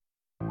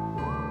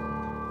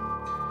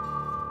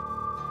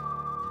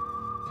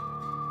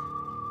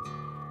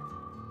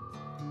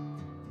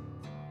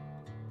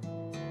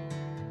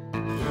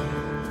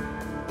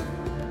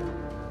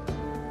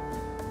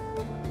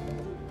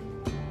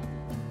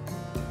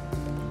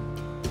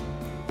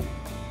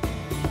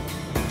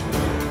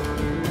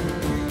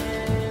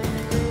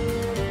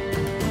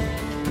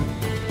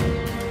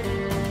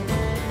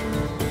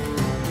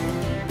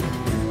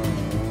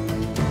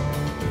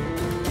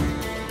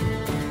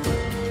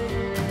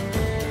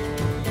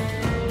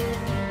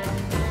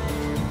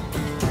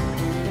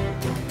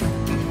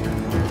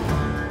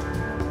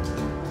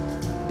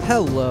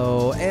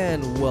Hello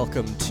and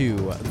welcome to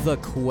the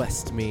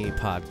Quest Me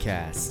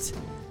podcast.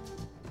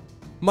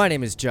 My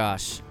name is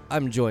Josh.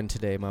 I'm joined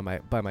today by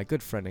my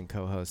good friend and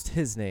co-host.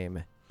 His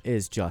name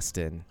is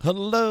Justin.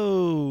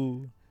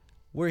 Hello.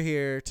 We're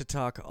here to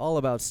talk all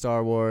about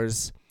Star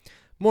Wars.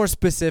 More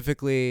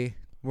specifically,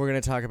 we're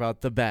going to talk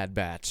about The Bad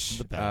Batch.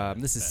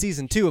 This is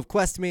season 2 of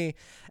Quest Me,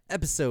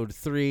 episode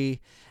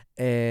 3,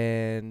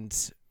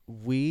 and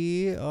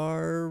we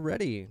are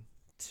ready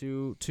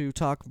to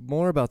talk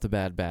more about The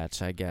Bad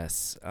Batch, I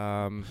guess.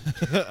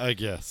 I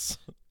guess.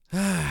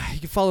 You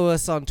can follow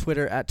us on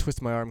Twitter at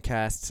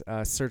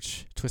TwistMyArmcast.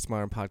 Search Twist My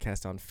Arm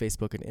Podcast on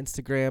Facebook and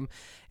Instagram.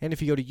 And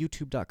if you go to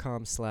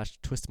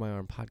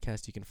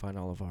youtube.com/TwistMyArmPodcast, you can find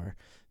all of our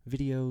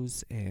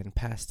videos and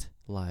past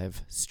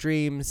live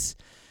streams.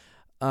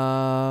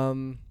 Yeah.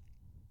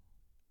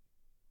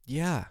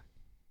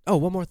 Oh,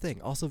 one more thing.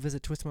 Also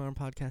visit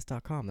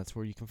TwistMyArmPodcast.com. That's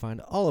where you can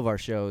find all of our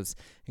shows,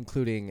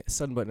 including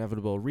Sudden But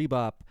Inevitable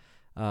Rebop,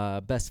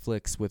 Best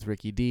Flicks with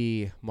Ricky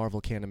D,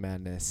 Marvel Canon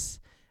Madness,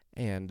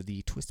 and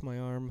the Twist My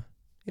Arm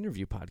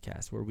interview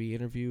podcast, where we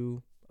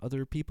interview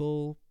other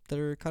people that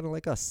are kind of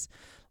like us.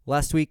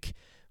 Last week,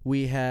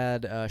 we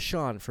had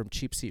Sean from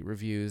Cheap Seat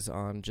Reviews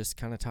on, just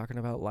kind of talking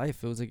about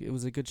life. It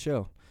was a good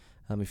show.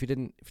 If you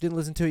didn't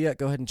listen to it yet,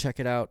 go ahead and check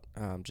it out.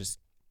 Just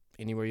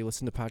anywhere you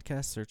listen to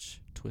podcasts,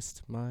 search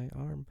Twist My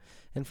Arm.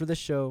 And for this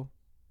show,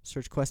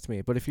 search Quest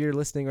Me. But if you're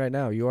listening right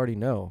now, you already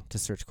know to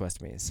search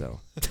Quest Me. So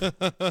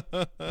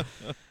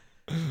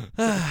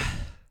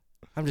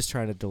I'm just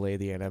trying to delay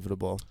the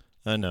inevitable.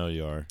 I know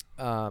you are.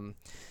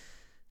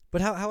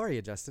 But how are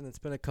you, Justin? It's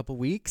been a couple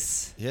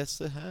weeks. Yes,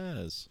 it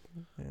has.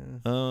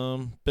 Yeah.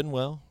 Been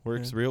well.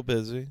 Work's real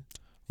busy.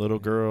 Little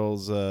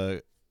girl's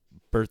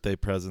birthday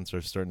presents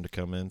are starting to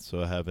come in,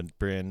 so I have a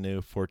brand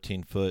new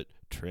 14-foot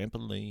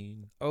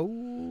trampoline.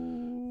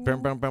 Oh. Bow,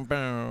 bow, bow,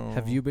 bow.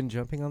 Have you been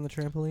jumping on the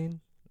trampoline?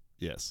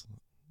 Yes.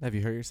 Have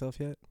you hurt yourself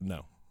yet?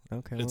 No.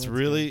 Okay. It's well,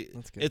 really,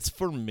 that's good. it's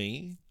for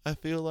me, I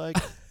feel like.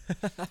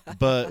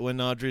 But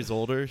when Audrey's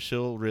older,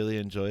 she'll really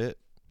enjoy it.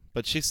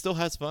 But she still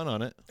has fun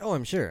on it. Oh,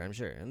 I'm sure.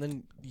 And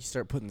then you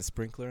start putting the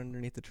sprinkler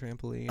underneath the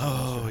trampoline.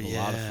 Oh, a lot of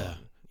yeah. fun,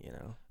 you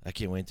know. I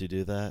can't wait to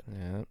do that.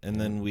 Yeah. And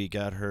then we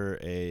got her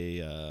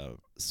a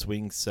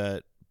swing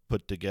set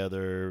put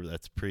together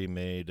that's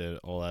pre-made,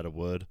 all out of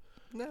wood.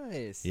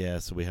 Nice. Yeah,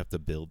 so we have to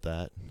build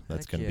that.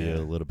 That's Heck going to be yeah. a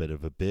little bit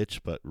of a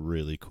bitch, but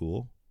really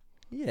cool.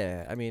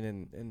 Yeah, I mean,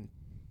 and the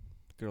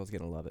girl's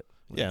going to love it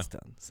when Yeah. it's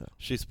done. So.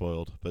 She's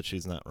spoiled, but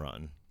she's not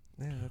rotten.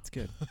 Yeah, that's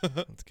good.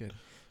 That's good.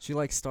 She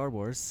likes Star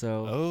Wars,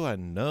 so Oh, I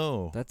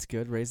know. that's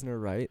good, raising her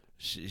right.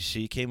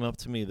 She came up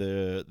to me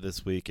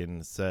this week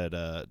and said,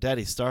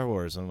 Daddy, Star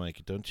Wars. I'm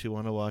like, don't you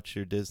want to watch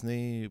your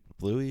Disney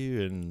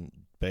Bluey and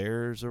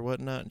Bears or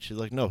whatnot? And she's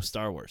like, no,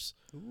 Star Wars.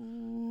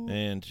 Ooh.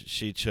 And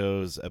she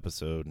chose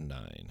episode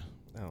 9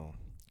 Oh.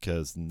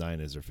 because 9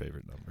 is her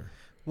favorite number.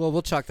 Well,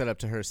 we'll chalk that up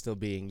to her still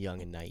being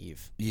young and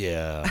naive.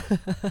 Yeah.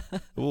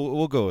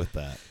 we'll go with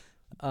that.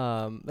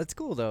 That's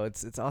cool though.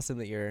 It's awesome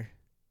that you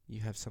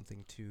have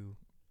something to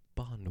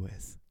bond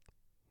with.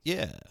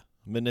 Yeah.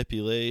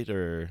 Manipulate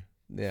or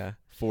Yeah.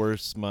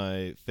 force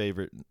my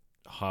favorite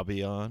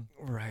hobby on.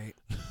 Right.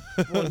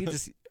 Well,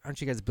 aren't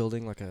you guys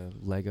building like a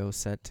Lego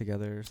set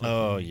together or something?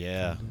 Oh,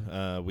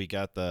 yeah. We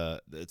got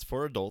it's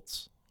for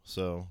adults,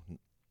 so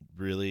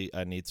really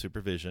I need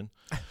supervision.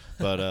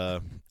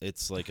 But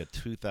it's like a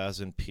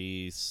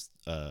 2,000-piece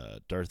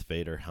Darth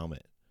Vader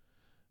helmet.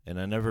 And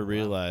I never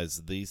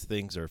realized these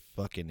things are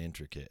fucking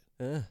intricate.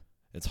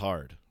 It's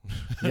hard.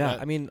 Yeah,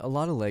 I mean, a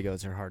lot of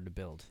Legos are hard to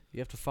build. You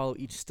have to follow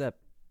each step,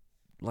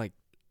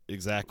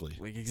 Exactly.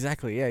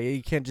 exactly. Yeah,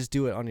 you can't just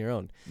do it on your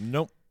own.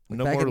 Nope. Like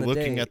No back more in the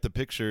looking day- at the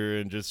picture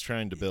and just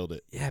trying to build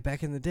it. Yeah,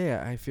 back in the day,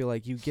 I feel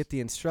like you get the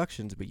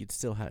instructions, but you'd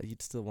still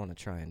want to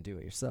try and do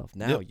it yourself.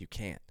 Now Yep. you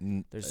can't.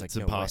 There's It's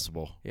no way.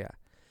 impossible. Yeah,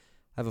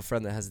 I have a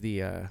friend that has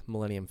the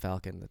Millennium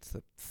Falcon. That's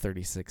the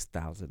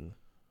 36,000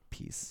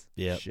 piece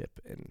Yep. ship,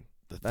 and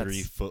The That's-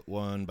 3-foot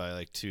one by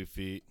like 2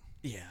 feet.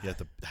 yeah, You have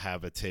to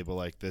have a table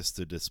like this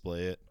to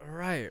display it.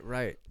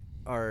 right.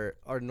 Our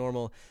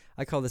normal,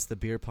 I call this the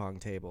beer pong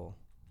table,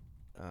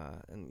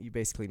 and you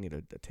basically need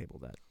a table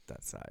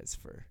that size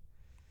for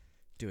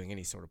doing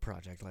any sort of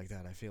project like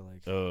that, I feel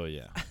like. Oh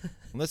yeah.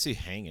 Unless you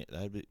hang it,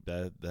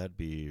 that'd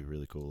be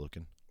really cool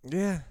looking.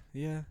 Yeah,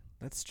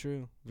 that's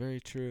true. Very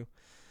true.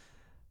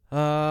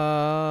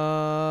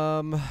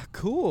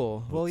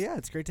 Cool. Well, yeah,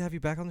 it's great to have you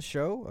back on the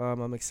show.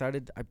 I'm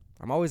excited.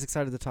 I'm always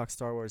excited to talk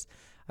Star Wars.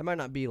 I might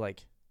not be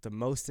like the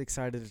most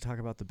excited to talk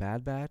about the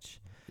Bad Batch,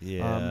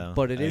 Yeah,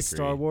 but it I is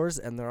Star agree. Wars,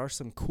 and there are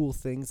some cool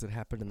things that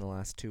happened in the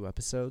last 2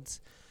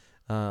 episodes.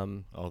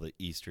 All the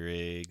Easter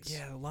eggs.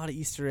 Yeah, a lot of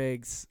Easter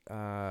eggs.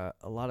 A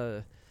lot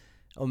of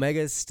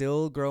Omega's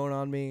still growing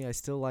on me. I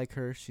still like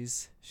her.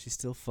 She's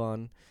still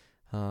fun.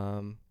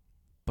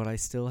 But I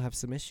still have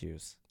some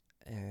issues,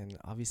 and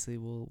obviously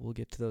we'll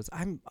get to those.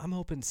 I'm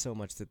hoping so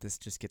much that this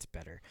just gets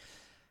better.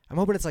 I'm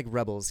hoping it's like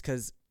Rebels,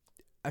 because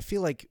I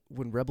feel like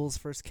when Rebels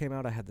first came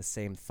out, I had the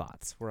same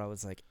thoughts where I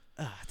was like,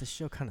 this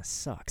show kind of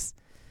sucks.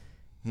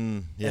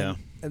 Yeah.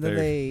 And then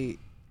they,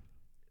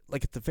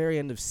 like at the very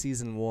end of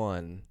season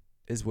 1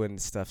 is when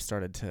stuff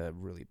started to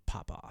really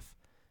pop off.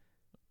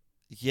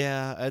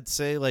 Yeah, I'd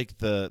say like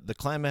the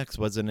climax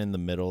wasn't in the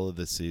middle of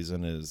the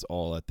season, it was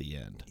all at the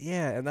end.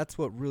 Yeah, and that's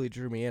what really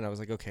drew me in. I was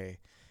like, okay,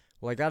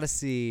 well, I got to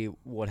see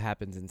what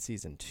happens in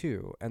season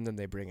 2, and then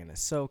they bring in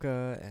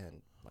Ahsoka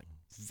and like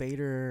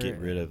Vader. Get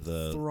rid of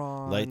the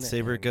Thrawn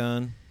lightsaber and-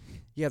 gun.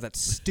 Yeah, that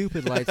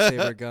stupid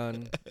lightsaber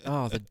gun.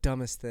 Oh, the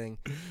dumbest thing.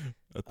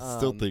 I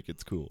still think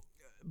it's cool.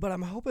 But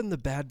I'm hoping the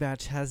Bad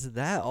Batch has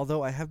that.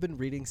 Although I have been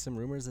reading some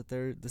rumors that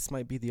this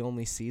might be the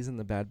only season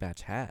the Bad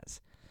Batch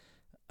has,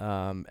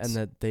 and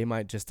that they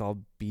might just all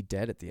be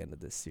dead at the end of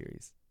this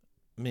series.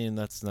 I mean,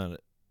 that's not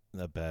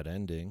a bad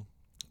ending.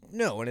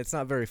 No, and it's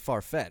not very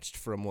far fetched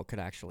from what could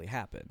actually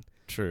happen.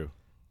 True.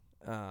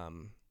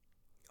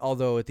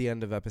 Although at the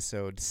end of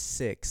episode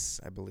 6,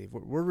 I believe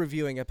we're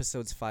reviewing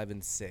episodes 5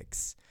 and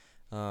 6.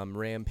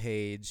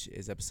 Rampage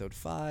is episode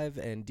 5,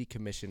 and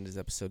Decommissioned is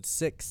episode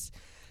 6.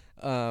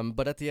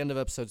 But at the end of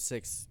episode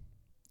 6,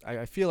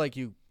 I feel like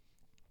you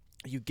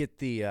get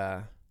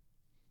the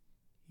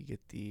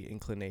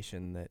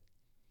inclination that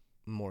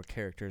more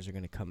characters are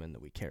going to come in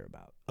that we care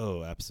about.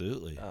 Oh,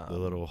 absolutely. The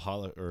little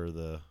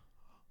the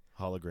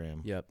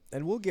hologram. Yep.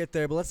 And we'll get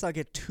there, but let's not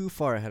get too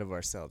far ahead of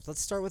ourselves.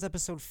 Let's start with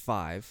episode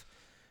 5,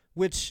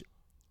 which,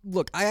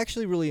 look, I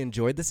actually really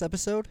enjoyed this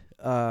episode,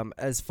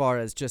 as far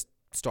as just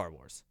Star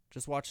Wars.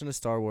 Just watching a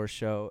Star Wars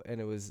show,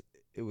 and it was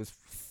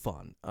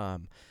fun.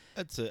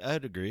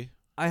 I'd agree.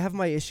 I have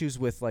my issues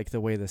with like the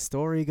way the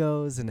story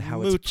goes and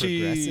how it's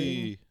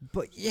progressing.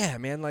 But yeah,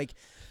 man, like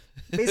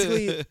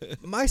basically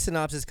my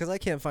synopsis, because I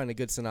can't find a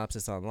good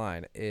synopsis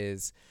online,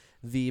 is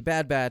the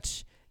Bad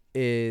Batch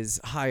is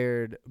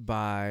hired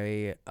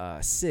by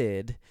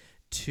Sid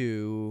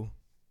to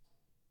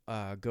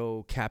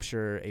go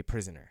capture a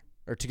prisoner,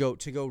 or to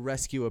go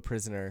rescue a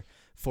prisoner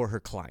for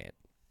her client.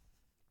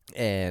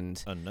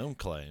 And unknown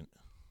client.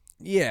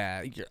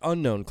 Yeah, your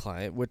unknown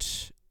client,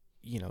 which,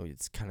 you know,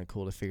 it's kind of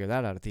cool to figure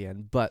that out at the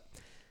end. But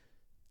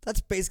that's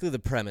basically the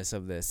premise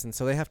of this. And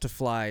so they have to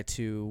fly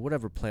to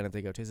whatever planet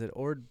they go to. Is it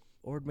Ord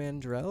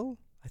Mandrell?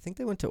 I think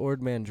they went to Ord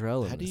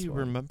Mandrell. How do you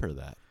remember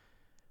that?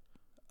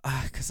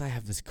 Because I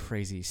have this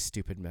crazy,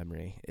 stupid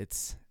memory.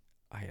 It's,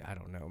 I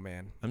don't know,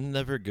 man. I'm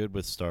never good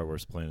with Star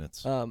Wars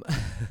planets.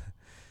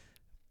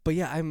 But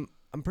yeah, I'm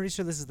pretty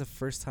sure this is the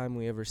first time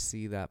we ever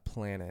see that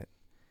planet,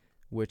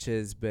 which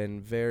has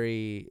been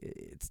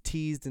it's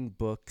teased in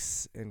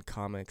books and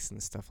comics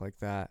and stuff like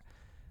that.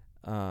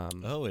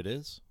 Oh, it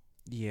is?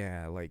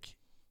 Yeah, like,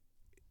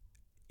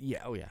 yeah,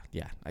 oh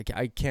yeah.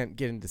 I can't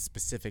get into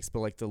specifics, but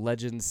like the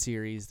Legends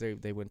series,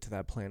 they went to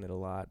that planet a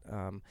lot.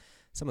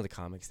 Some of the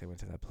comics, they went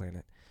to that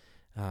planet.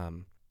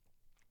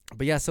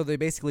 But yeah, so they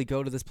basically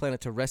go to this planet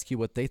to rescue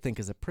what they think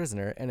is a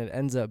prisoner, and it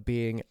ends up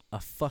being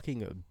a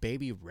fucking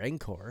baby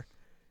Rancor.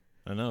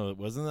 I know,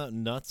 wasn't that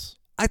nuts?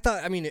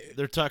 I mean...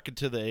 They're talking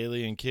to the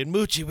alien kid.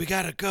 Moochie, we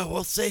gotta go.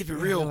 We'll save you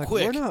real like,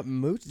 quick. We're not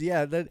Moochie.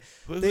 Yeah.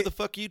 Who the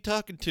fuck are you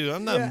talking to?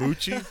 I'm not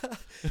Moochie.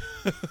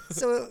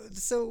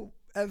 So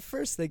at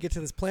first they get to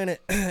this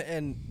planet,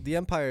 and the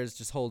Empire is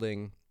just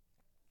holding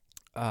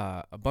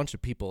a bunch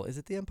of people. Is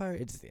it the Empire?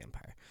 It is the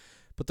Empire.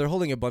 But they're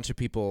holding a bunch of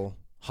people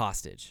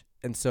hostage.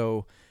 And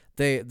so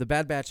the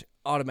Bad Batch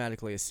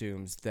automatically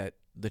assumes that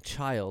the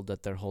child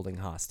that they're holding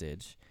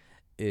hostage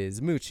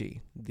is Moochie,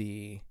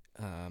 the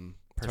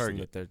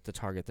person that the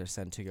target they're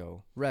sent to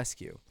go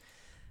rescue.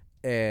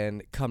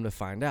 And come to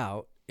find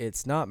out,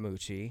 it's not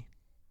Moochie,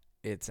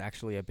 it's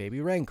actually a baby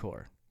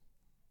Rancor.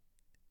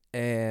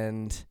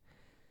 And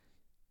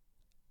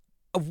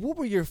what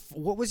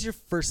was your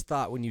first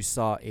thought when you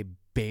saw a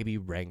baby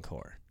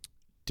Rancor?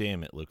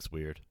 Damn, it looks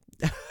weird.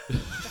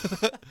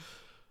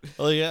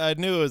 Well, yeah, I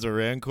knew it was a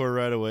Rancor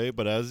right away,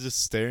 but I was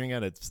just staring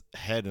at its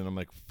head, and I'm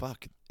like,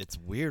 fuck, it's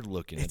weird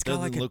looking. It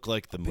doesn't look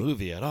like the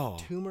movie at all.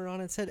 Tumor on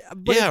its head.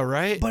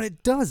 Right? But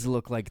it does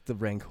look like the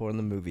Rancor in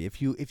the movie.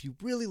 If you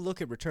really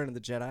look at Return of the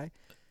Jedi,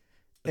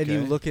 and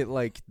you look at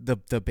like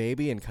the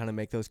baby and kind of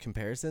make those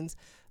comparisons,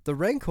 the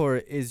Rancor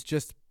is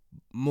just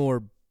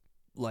more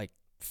like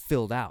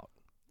filled out.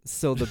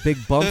 So the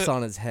big bumps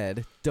on his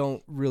head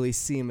don't really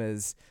seem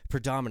as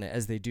predominant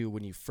as they do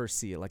when you first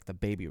see it, like the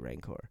baby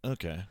Rancor.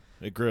 Okay.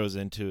 It grows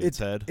into its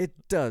head.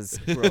 It does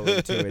grow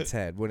into its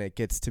head when it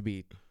gets to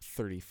be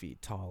 30 feet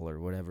tall or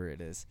whatever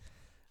it is.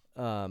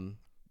 But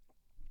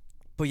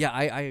yeah,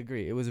 I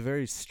agree. It was a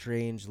very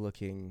strange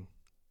looking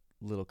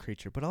little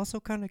creature, but also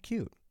kind of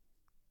cute.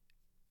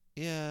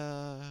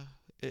 Yeah.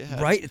 It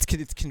bad. Right?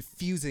 It's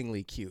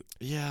confusingly cute.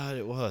 Yeah,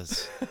 it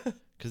was.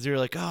 Because you're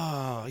like,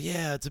 oh,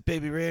 yeah, it's a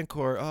baby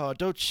Rancor. Oh,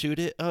 don't shoot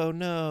it. Oh,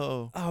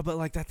 no. Oh, but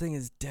like that thing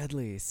is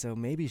deadly, so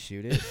maybe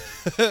shoot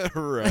it.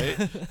 Right?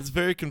 It's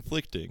very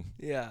conflicting.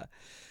 Yeah.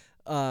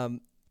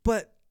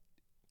 But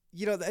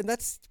you know, and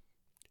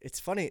it's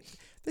funny.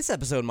 This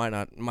episode might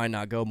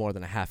not go more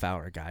than a half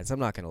hour, guys. I'm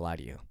not going to lie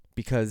to you,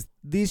 because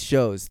these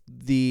shows,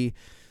 the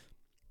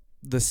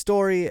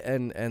story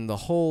and the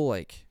whole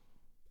like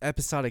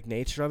episodic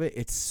nature of it,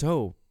 it's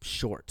so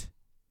short.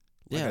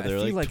 Yeah, I they're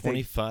feel like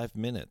 25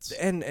 minutes.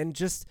 And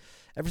just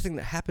everything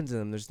that happens in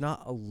them, there's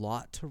not a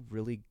lot to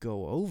really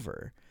go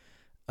over,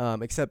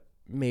 except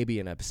maybe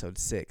in episode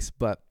 6.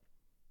 But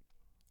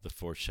The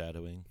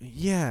foreshadowing.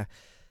 yeah,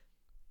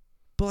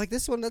 but like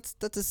this one, that's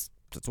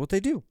what they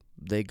do.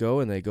 They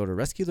go to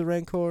rescue the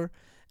Rancor,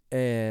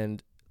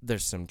 and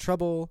there's some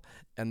trouble,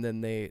 and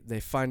then they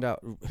find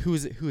out who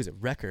is it?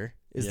 Wrecker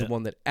is the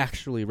one that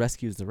actually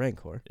rescues the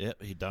Rancor.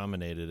 Yep, he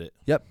dominated it.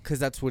 Yep, because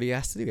that's what he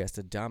has to do. He has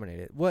to dominate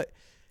it. What?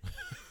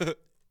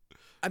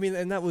 I mean,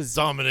 and that was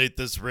dominate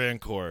this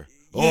Rancor.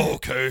 Yeah. Oh,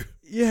 okay.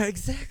 Yeah,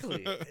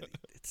 exactly.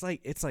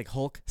 It's like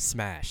Hulk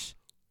smash.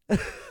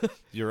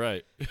 You're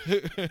right.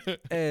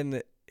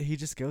 And he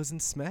just goes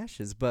and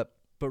smashes. But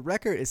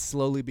Wrecker is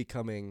slowly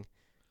becoming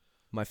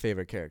my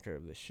favorite character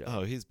of this show.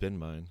 Oh, he's been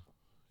mine.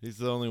 He's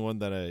the only one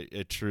that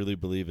I truly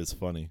believe is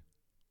funny.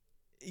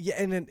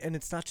 Yeah, and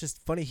it's not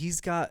just funny.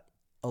 He's got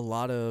a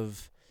lot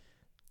of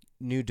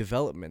new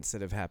developments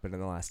that have happened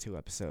in the last 2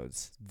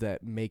 episodes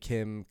that make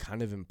him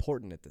kind of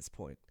important at this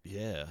point.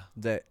 Yeah.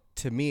 That,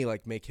 to me,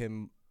 like, make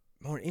him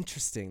more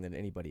interesting than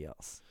anybody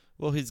else.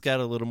 Well, he's got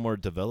a little more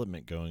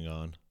development going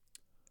on.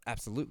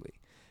 Absolutely.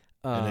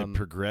 And it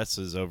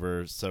progresses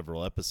over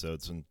several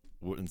episodes. And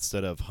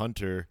instead of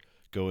Hunter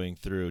going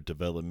through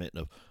development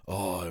of,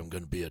 oh, I'm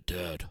going to be a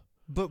dad.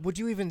 But would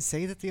you even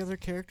say that the other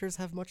characters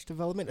have much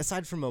development?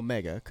 Aside from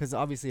Omega, because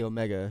obviously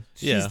Omega,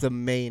 she's the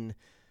main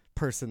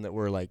person that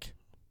we're, like,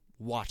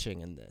 watching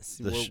in this.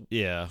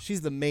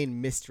 She's the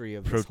main mystery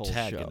of this whole show.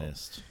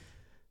 Protagonist.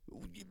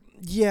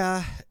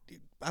 Yeah,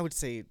 I would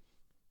say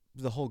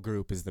the whole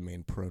group is the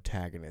main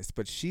protagonist,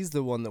 but she's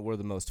the one that we're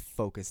the most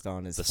focused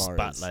on as far as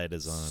the spotlight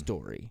is on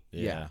story.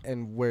 Yeah,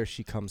 and where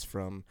she comes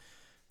from,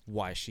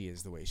 why she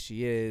is the way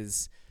she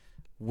is,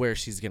 where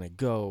she's gonna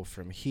go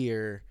from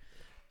here.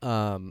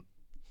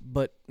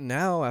 But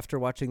now, after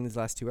watching these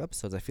last 2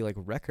 episodes, I feel like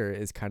Wrecker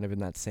is kind of in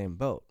that same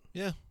boat.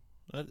 Yeah,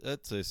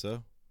 I'd say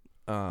so.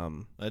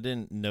 I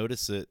didn't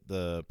notice it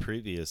the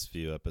previous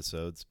few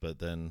episodes, but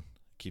then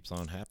it keeps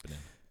on happening.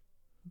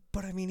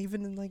 But I mean,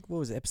 even in like, what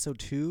was it, episode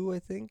 2, I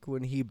think,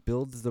 when he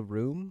builds the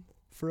room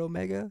for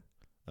Omega.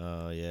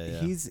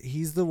 Yeah.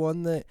 He's the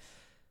one that,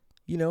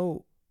 you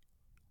know,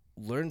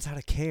 learns how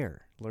to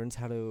care, learns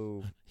how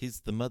to. He's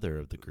the mother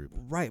of the group,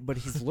 right? But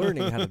he's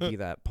learning how to be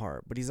that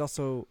part. But he's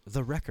also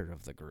the wrecker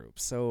of the group.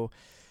 So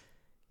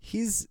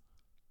he's,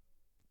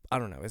 I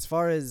don't know, as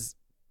far as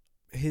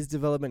his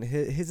development,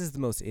 his is the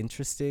most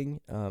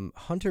interesting.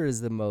 Hunter is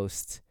the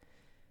most,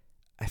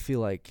 I feel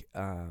like,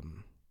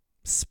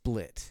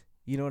 split.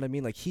 You know what I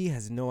mean? Like, he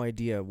has no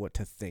idea what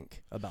to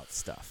think about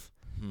stuff.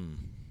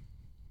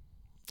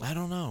 I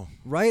don't know.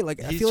 Right?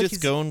 Like, I feel like he's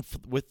going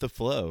with the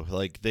flow.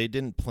 Like, they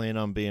didn't plan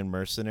on being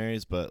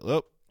mercenaries, but,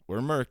 we're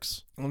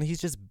mercs. Well,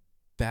 he's just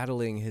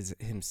battling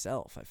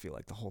himself, I feel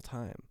like, the whole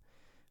time.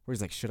 Where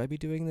he's like, should I be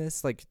doing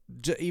this? Like,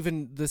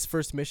 even this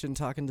first mission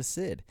talking to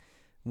Sid,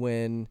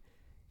 when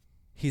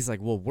he's like,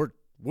 well,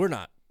 we're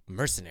not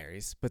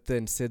mercenaries. But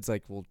then Sid's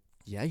like, well,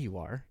 yeah, you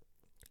are.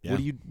 Yeah.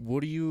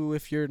 What do you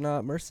if you're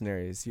not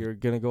mercenaries? You're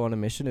going to go on a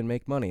mission and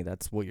make money.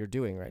 That's what you're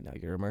doing right now.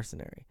 You're a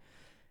mercenary.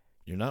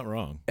 You're not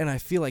wrong. And I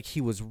feel like he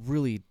was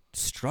really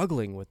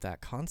struggling with that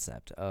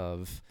concept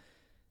of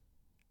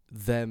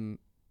them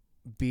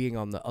being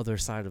on the other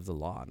side of the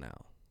law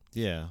now.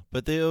 Yeah,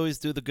 but they always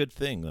do the good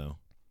thing, though.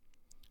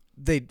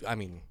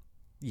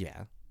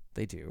 Yeah,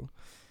 they do.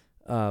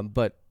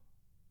 But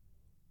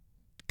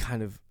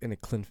kind of in a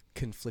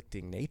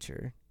conflicting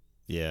nature.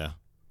 Yeah,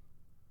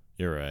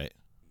 you're right.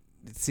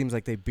 It seems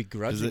like they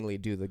begrudgingly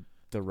do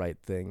the right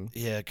thing.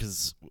 Yeah,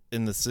 because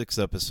in the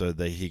 6th episode,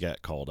 he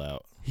got called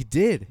out. He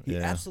did. He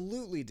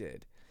absolutely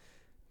did.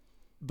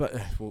 But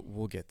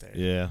we'll get there.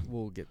 Yeah.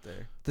 We'll get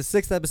there. The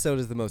 6th episode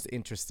is the most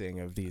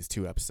interesting of these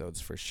 2 episodes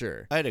for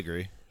sure. I'd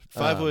agree.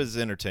 5 was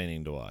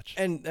entertaining to watch.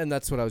 And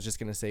that's what I was just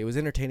going to say. It was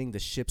entertaining. The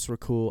ships were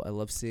cool. I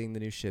love seeing the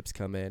new ships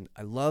come in.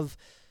 I love,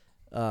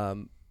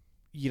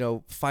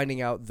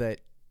 finding out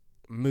that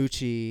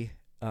Moochie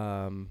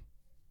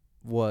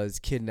was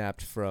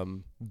kidnapped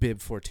from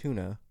Bib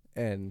Fortuna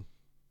and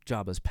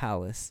Jabba's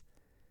palace.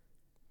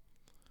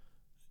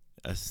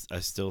 I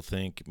still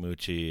think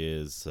Moochie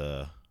is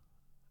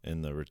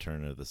in the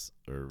Return of the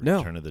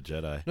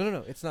Jedi.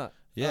 No, it's not.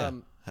 Yeah,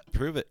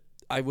 prove it.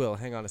 I will.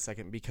 Hang on a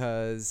second,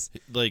 because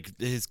like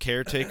his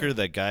caretaker,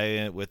 that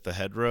guy with the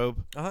head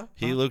robe,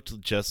 he looked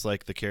just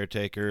like the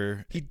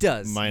caretaker. He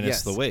does,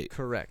 minus the weight.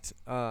 Correct.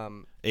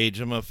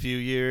 Age him a few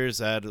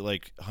years, add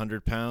like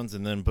 100 pounds,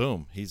 and then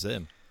boom, he's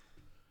in.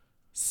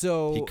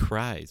 So He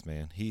cries,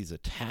 man. He's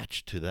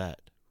attached to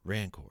that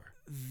Rancor.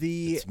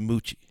 It's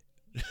Moochie.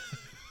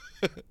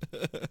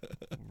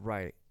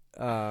 right.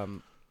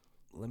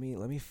 Let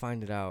me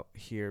find it out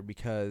here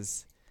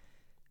because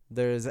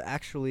there's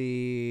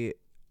actually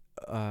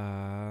hang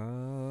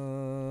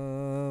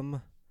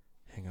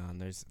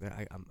on. I'm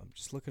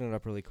just looking it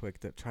up really quick.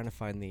 Trying to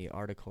find the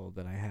article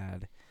that I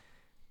had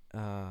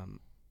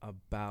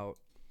about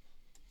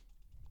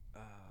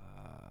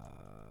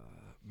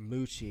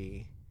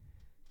Moochie.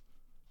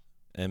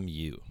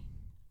 MU.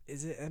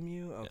 Is it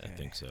MU? Okay. Yeah, I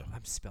think so.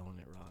 I'm spelling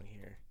it wrong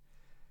here.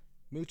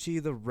 Moochie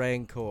the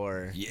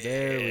Rancor. Yeah.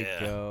 There we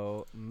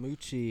go.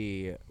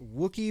 Moochie.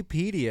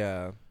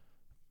 Wikipedia.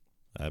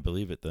 I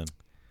believe it then.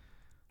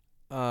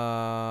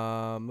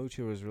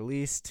 Moochie was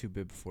released to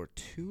Bib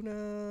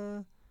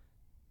Fortuna,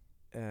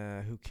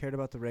 who cared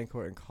about the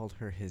Rancor and called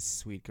her his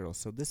sweet girl.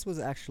 So this was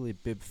actually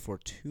Bib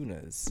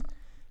Fortuna's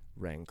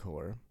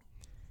Rancor.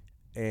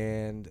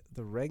 And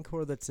the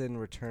Rancor that's in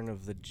Return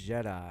of the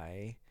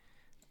Jedi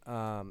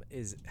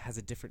has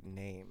a different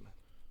name.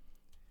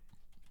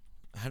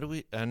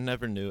 I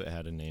never knew it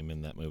had a name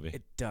in that movie.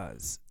 It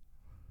does.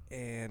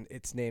 And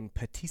it's named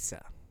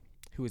Patissa,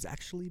 who is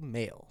actually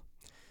male.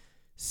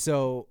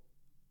 So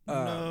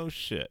no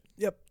shit.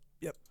 Yep.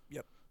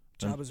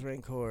 Jabba's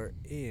Rancor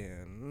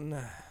in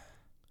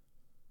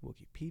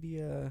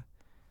Wikipedia.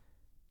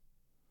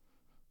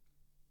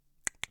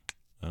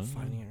 Oh,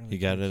 Finding it really he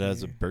got quick it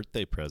as a here.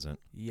 birthday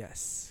present.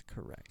 Yes,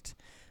 correct.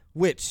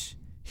 Which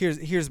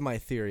here's my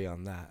theory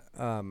on that.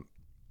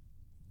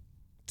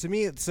 To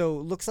me, it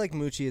looks like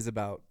Moochie is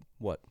about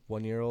what,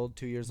 1 year old,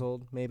 2 years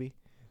old, maybe.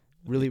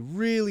 Really,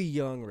 really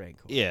young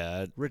Rancor.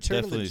 Yeah,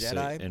 Return of the definitely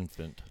Jedi say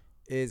infant.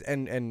 is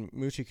and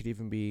Moochie could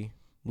even be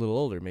a little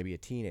older, maybe a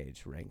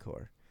teenage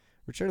Rancor.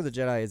 Return of the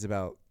Jedi is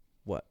about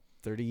what,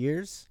 30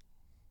 years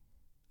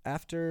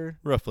after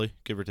Roughly,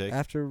 give or take.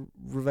 after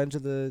Revenge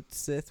of the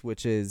Sith,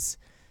 which is,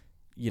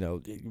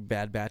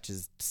 Bad Batch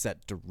is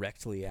set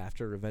directly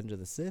after Revenge of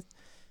the Sith.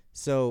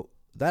 So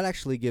that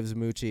actually gives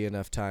Moochie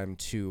enough time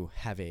to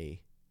have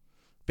a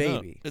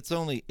baby. No, it's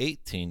only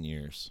 18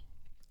 years.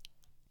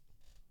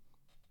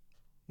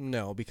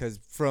 No, because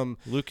from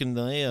Luke and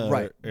Leia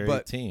right, are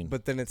but 18.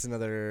 but then it's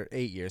another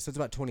 8 years, so it's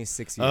about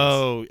 26 years.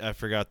 Oh, I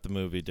forgot the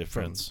movie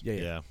difference.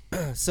 yeah.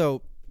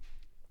 So,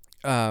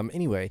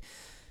 anyway,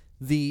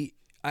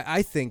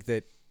 I think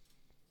that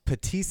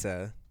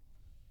Patissa,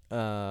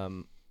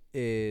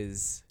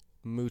 is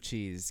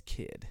Moochie's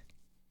kid,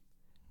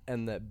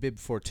 and that Bib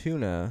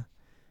Fortuna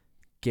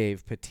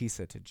gave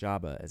Patissa to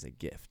Jabba as a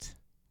gift,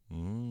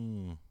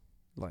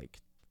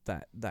 like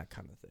that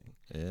kind of thing.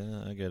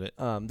 Yeah, I get it.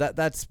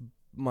 That's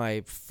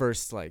my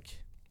first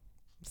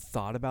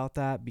thought about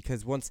that,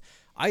 because once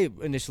I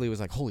initially was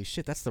like, holy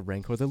shit, that's the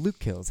Rancor that Luke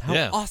kills. How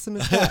awesome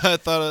is that? I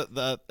thought of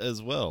that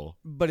as well.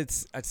 But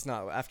it's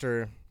not.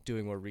 After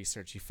doing more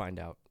research, you find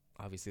out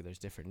obviously there's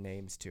different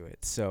names to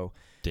it. So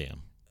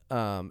Damn.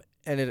 and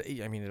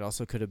it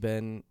also could have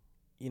been,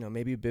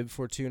 maybe Bib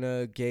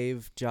Fortuna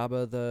gave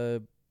Jabba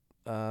the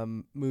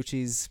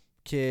Moochie's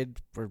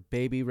kid or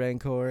baby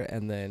Rancor,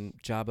 and then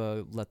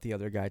Jabba let the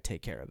other guy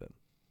take care of him,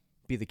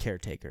 be the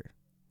caretaker,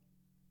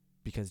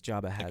 because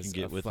Jabba has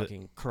a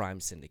fucking crime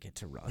syndicate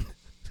to run.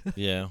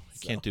 Yeah,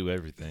 can't do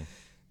everything.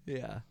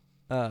 Yeah.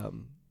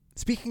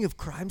 Speaking of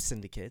crime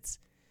syndicates,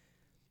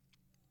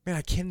 man,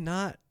 I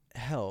cannot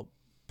help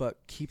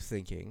but keep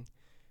thinking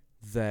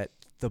that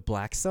the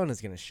Black Sun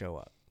is going to show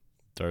up.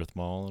 Darth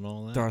Maul and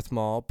all that? Darth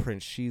Maul,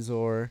 Prince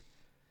Shizor,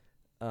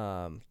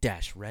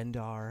 Dash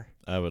Rendar.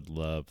 I would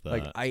love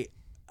that. I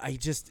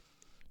just...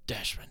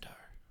 Dash Rendar.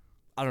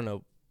 I don't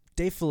know.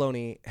 Dave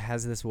Filoni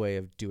has this way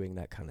of doing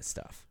that kind of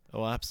stuff.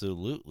 Oh,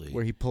 absolutely.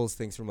 Where he pulls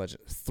things from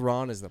legend.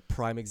 Thrawn is the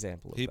prime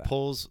example of that. He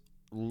pulls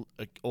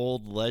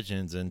old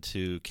legends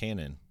into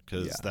canon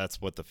because that's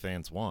what the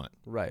fans want.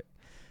 Right.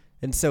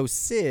 And so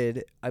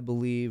Sid, I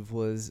believe,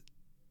 was,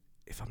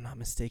 if I'm not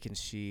mistaken,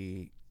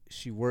 she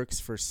works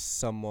for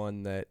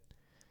someone that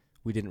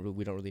we don't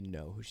really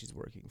know who she's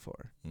working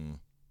for.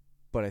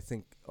 But I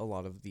think a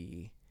lot of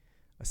the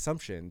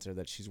assumptions are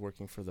that she's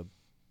working for the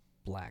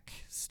Black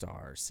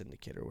Star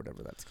Syndicate or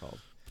whatever that's called.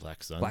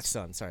 Black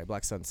Sun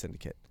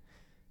Syndicate.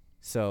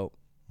 So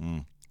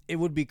it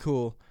would be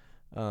cool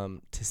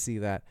to see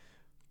that.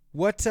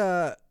 What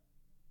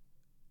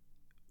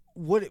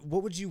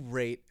would you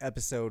rate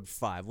episode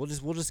 5?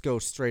 We'll just go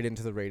straight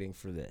into the rating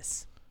for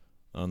this.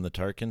 On the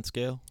Tarkin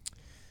scale?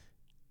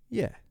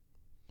 Yeah.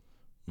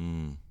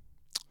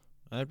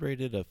 I'd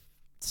rate it a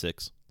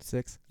 6.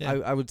 6? Yeah.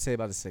 I would say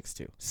about a 6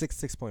 too.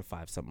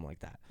 6.5, something like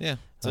that. Yeah,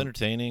 it's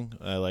entertaining.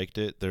 I liked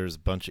it. There's a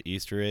bunch of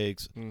Easter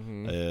eggs.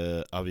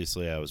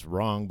 Obviously, I was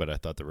wrong, but I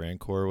thought the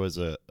Rancor was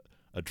a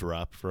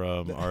drop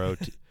from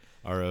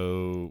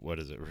what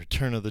is it?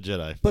 Return of the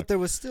Jedi. But there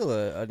was still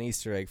an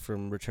Easter egg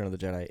from Return of the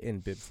Jedi in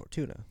Bib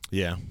Fortuna.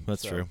 Yeah,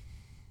 that's true.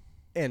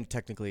 And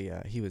technically,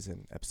 he was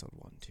in episode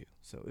 1 too.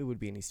 So it would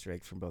be an Easter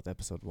egg from both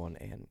episode 1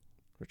 and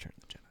Return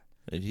of the Jedi.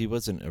 He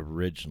wasn't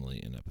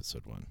originally in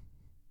episode 1.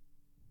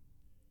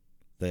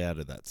 They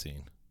added that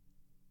scene.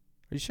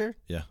 Are you sure?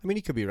 Yeah. I mean,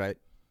 he could be right,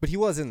 but he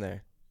was in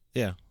there.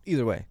 Yeah.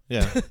 Either way.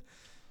 Yeah.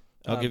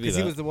 I'll give you that. Because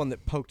he was the one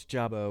that poked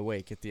Jabba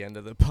awake at the end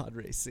of the pod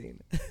race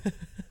scene.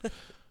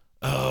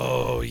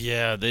 Oh,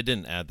 yeah. They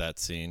didn't add that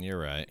scene. You're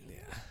right.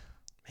 Yeah.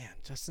 Man,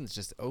 Justin's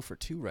just 0 for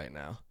 2 right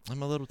now.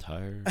 I'm a little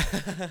tired.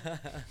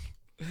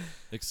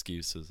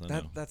 Excuses. I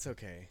know. That's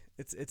okay.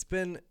 It's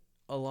been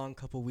a long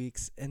couple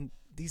weeks, and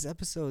these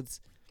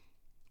episodes,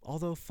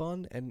 although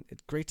fun and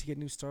it's great to get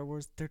new Star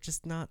Wars, they're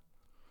just not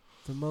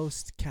the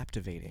most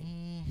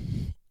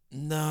captivating.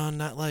 No,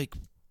 not like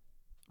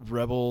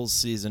Rebels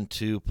Season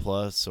 2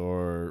 Plus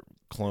or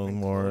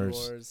Clone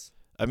Wars.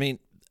 I mean,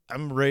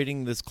 I'm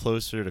rating this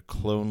closer to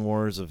Clone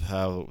Wars of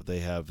how they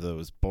have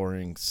those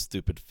boring,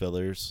 stupid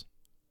fillers.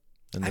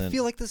 And I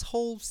feel like this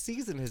whole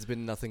season has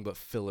been nothing but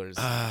fillers.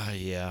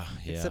 Yeah.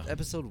 Except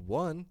episode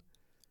 1.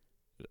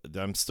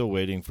 I'm still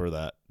waiting for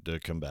that to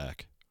come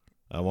back.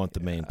 I want the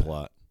main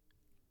plot.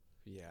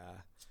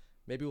 Yeah.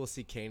 Maybe we'll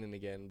see Kanan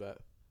again, but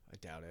I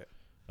doubt it.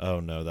 Oh,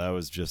 no, that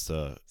was just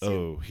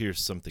here's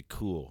something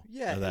cool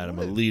that I'm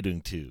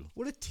alluding to.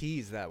 What a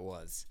tease that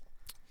was.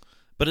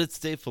 But it's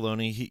Dave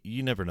Filoni.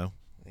 You never know.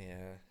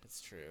 Yeah,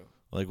 it's true.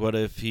 Like, what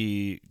if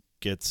he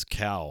gets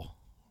Cal?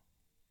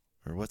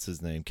 Or what's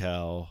his name?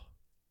 Cal?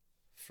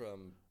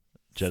 From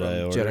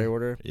Jedi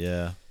Order?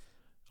 Yeah.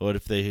 What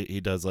if he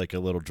does like a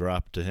little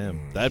drop to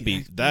him? That'd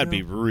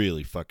be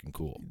really fucking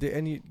cool.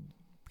 And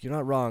you're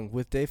not wrong.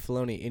 With Dave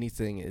Filoni,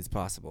 anything is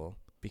possible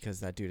because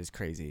that dude is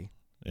crazy.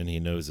 And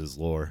he knows his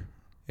lore.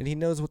 And he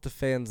knows what the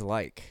fans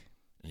like.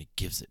 And he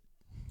gives it.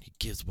 He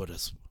gives what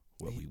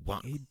we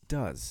want. He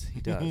does. He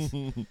does.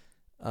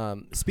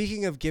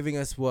 Speaking of giving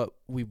us what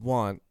we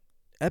want,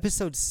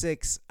 episode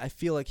 6, I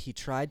feel like he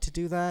tried to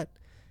do that,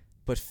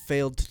 but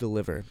failed to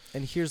deliver.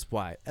 And here's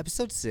why.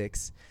 Episode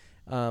 6,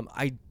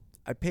 I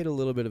paid a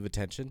little bit of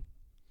attention,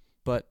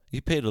 but...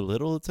 You paid a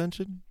little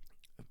attention?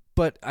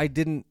 But I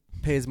didn't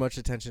pay as much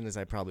attention as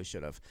I probably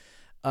should have.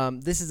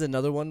 This is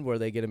another one where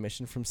they get a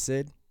mission from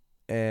Sid,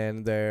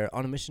 and they're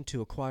on a mission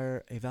to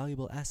acquire a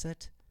valuable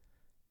asset,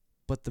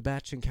 but the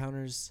batch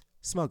encounters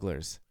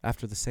smugglers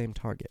after the same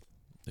target.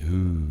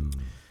 Ooh.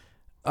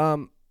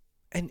 And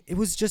it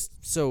was just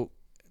so,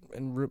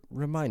 and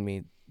remind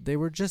me, they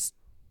were just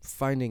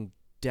finding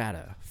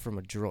data from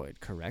a droid,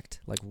 correct?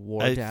 Like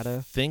war data?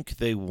 I think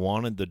they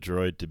wanted the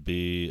droid to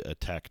be a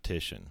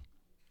tactician.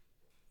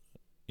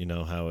 You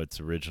know how it's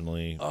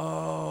originally...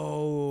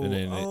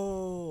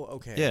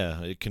 okay.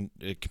 Yeah,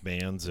 it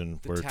commands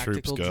and the where troops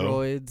tactical go.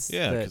 droids.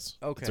 Yeah, it's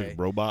it's a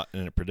robot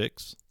and it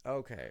predicts.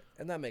 Okay,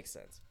 and that makes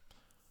sense.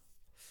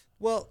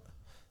 Well,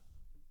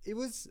 it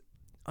was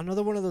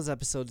another one of those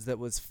episodes that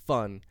was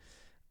fun,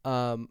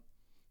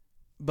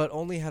 but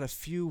only had a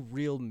few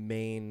real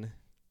main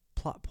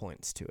plot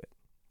points to it.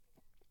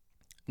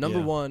 Number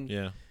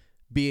one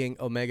being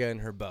Omega and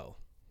her bow.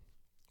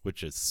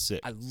 Which is sick.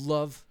 I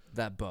love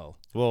that bow.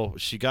 Well,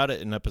 she got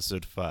it in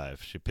episode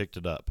 5. She picked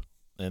it up.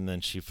 And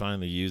then she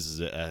finally uses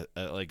it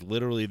at like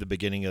literally the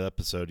beginning of the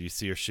episode. You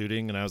see her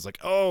shooting, and I was like,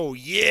 oh,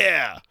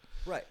 yeah.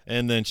 Right.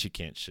 And then she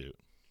can't shoot.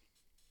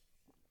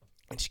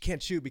 And she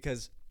can't shoot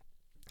because,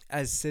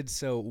 as Sid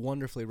so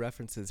wonderfully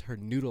references, her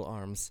noodle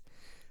arms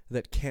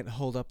that can't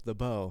hold up the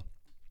bow.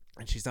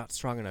 And she's not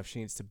strong enough. She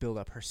needs to build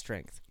up her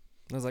strength.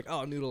 And I was like,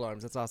 oh, noodle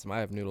arms. That's awesome. I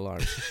have noodle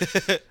arms.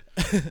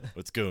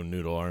 Let's go,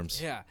 noodle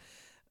arms. Yeah.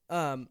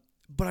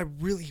 But I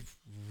really,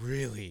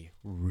 really,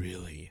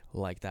 really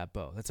like that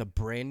bow. That's a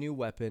brand new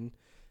weapon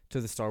to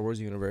the Star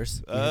Wars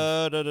universe.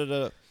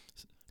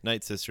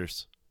 Night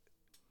Sisters.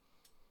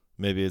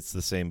 Maybe it's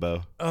the same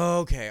bow.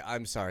 Okay,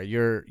 I'm sorry.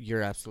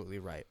 You're absolutely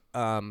right.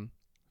 I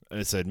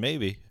said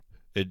maybe.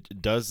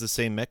 It does the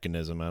same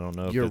mechanism. I don't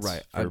know if it's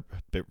right.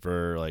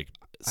 For like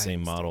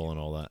same model and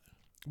all that.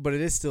 But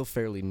it is still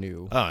fairly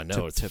new. Oh,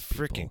 no, it's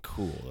freaking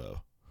cool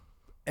though.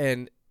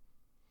 And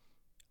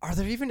are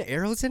there even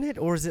arrows in it,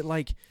 or is it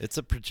like it's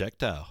a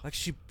projectile? Like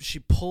she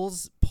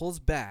pulls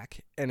back,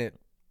 and it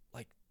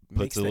like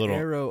makes the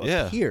arrow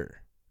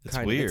appear. It's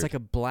weird. It's like a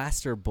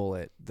blaster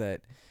bullet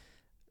that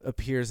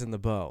appears in the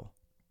bow,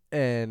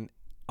 and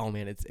oh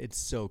man, it's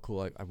so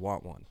cool. I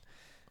want one.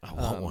 I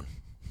want one.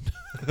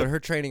 But her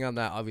training on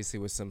that obviously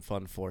was some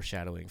fun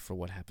foreshadowing for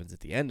what happens at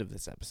the end of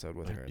this episode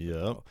with her.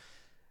 Yeah.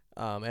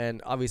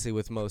 And obviously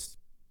with most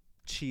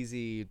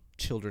cheesy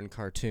children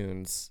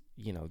cartoons,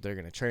 you know, they're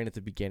gonna train at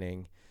the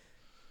beginning.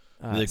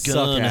 They're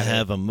gonna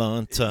have a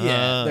montage.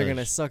 Yeah, they're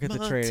gonna suck at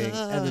the training,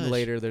 and then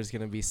later there's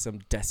gonna be some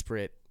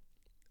desperate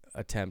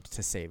attempt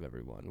to save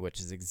everyone, which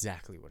is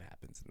exactly what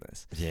happens in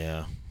this.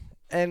 Yeah.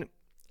 And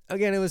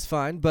again, it was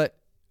fine, but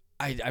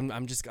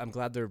I'm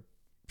glad they're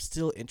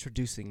still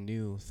introducing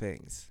new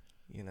things.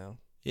 You know.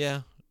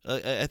 Yeah.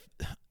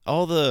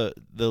 All the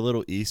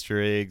little Easter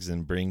eggs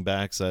and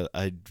bringbacks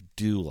I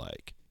do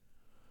like,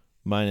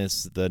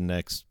 minus the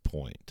next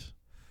point.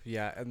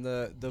 Yeah, and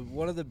the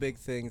one of the big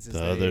things is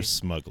the other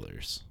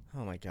smugglers.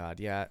 Oh my God,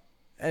 yeah.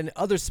 And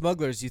other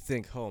smugglers, you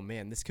think, oh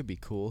man, this could be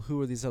cool. Who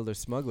are these other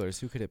smugglers?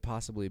 Who could it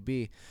possibly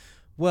be?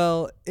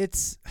 Well,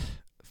 it's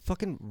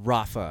fucking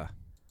Rafa.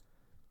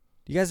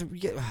 You guys,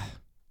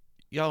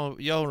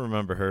 y'all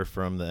remember her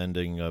from the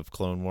ending of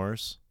Clone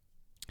Wars?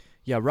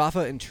 Yeah, Rafa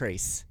and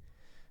Trace.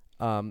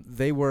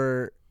 They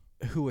were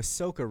who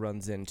Ahsoka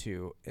runs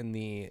into in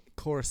the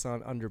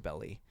Coruscant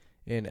underbelly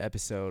in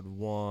episode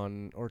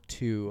 1 or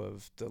 2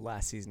 of the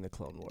last season of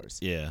Clone Wars.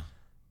 Yeah.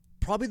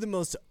 Probably the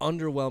most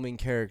underwhelming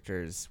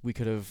characters we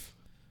could have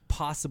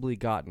possibly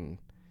gotten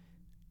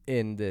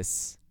in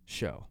this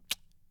show.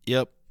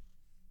 Yep.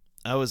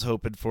 I was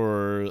hoping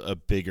for a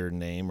bigger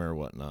name or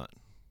whatnot.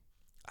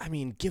 I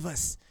mean, give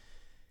us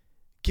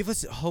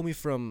homie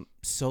from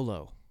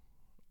Solo.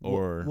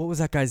 Or what was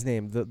that guy's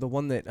name? The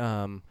one that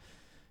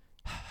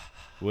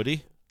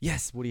Woody?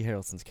 yes, Woody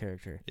Harrelson's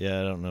character. Yeah,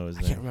 I don't know his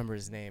I name. can't remember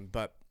his name,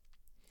 but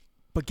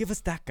give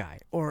us that guy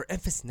or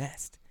Emphas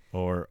Nest.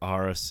 Or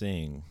Ara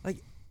Singh.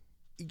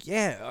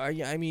 Yeah,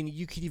 I mean,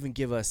 you could even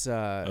give us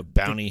A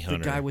bounty the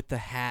hunter. guy with the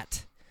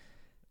hat.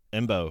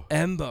 Embo.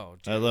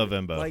 Embo. Dude. I love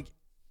Embo. Like,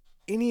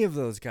 any of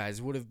those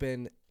guys would have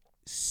been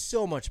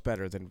so much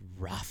better than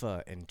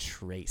Rafa and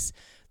Trace.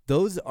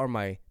 Those are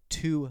my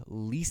 2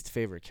 least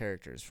favorite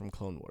characters from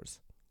Clone Wars.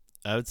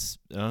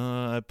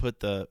 I'd put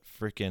the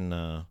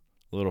freaking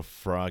little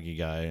froggy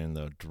guy in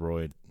the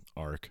droid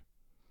arc.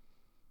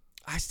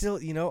 I still,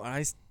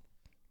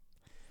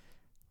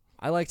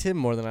 I liked him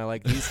more than I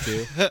like these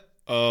 2.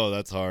 Oh,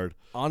 that's hard.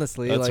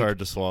 Honestly, That's hard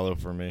to swallow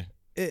for me.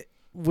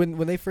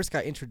 When they first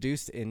got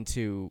introduced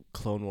into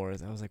Clone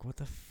Wars, I was like, "What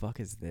the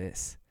fuck is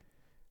this?"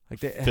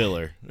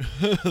 Filler.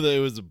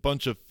 There was a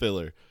bunch of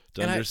filler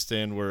to And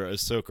understand where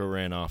Ahsoka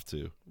ran off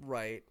to.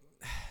 Right.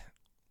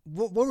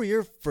 What were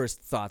your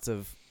first thoughts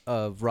of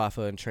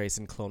Rafa and Trace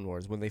in Clone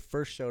Wars when they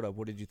first showed up?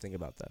 What did you think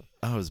about them?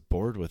 I was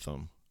bored with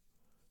them.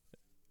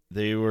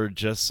 They were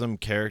just some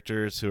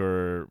characters who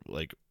are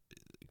like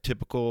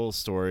typical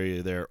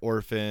story. They're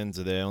orphans.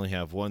 They only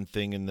have one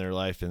thing in their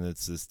life, and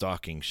it's this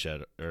docking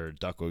shuttle.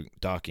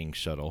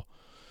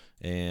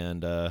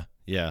 And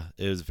yeah,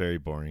 it was very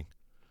boring.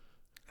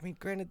 I mean,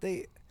 granted,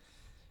 they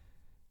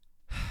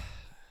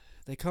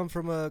come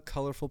from a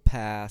colorful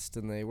past,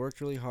 and they worked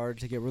really hard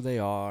to get where they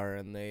are,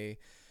 and they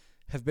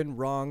have been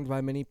wronged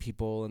by many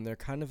people, and they're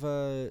kind of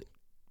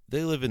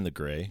They live in the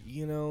gray.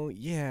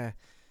 Yeah.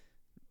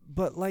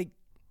 But, I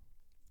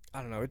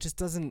don't know, it just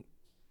doesn't,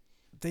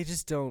 they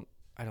just don't,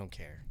 I don't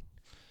care.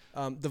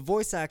 The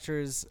voice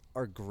actors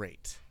are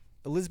great.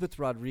 Elizabeth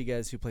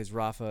Rodriguez, who plays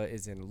Rafa,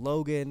 is in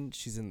Logan.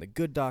 She's in The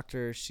Good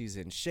Doctor. She's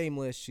in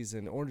Shameless. She's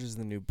in Orange is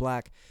the New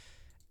Black.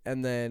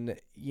 And then,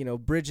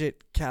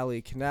 Bridget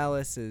Callie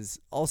Canales is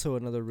also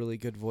another really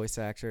good voice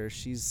actor.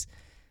 She's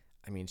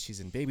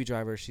in Baby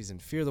Driver. She's in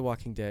Fear the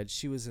Walking Dead.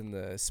 She was in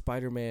the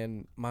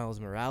Spider-Man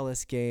Miles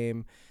Morales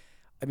game.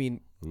 I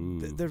mean,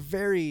 they're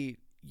very,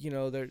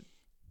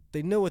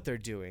 they know what they're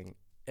doing.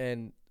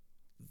 And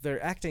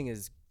their acting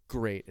is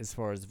great as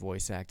far as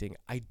voice acting.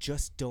 I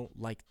just don't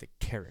like the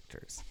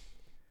characters.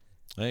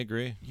 I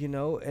agree.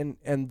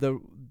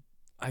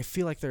 I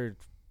feel like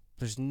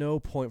there's no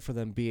point for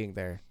them being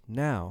there.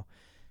 Now,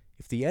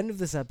 if the end of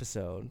this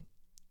episode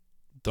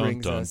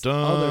brings us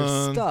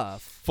other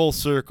stuff, full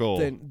circle,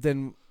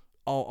 then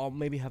I'll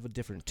maybe have a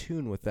different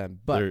tune with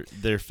them. But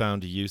they're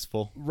found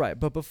useful. Right,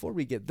 but before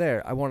we get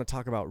there, I want to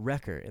talk about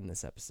Wrecker in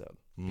this episode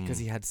because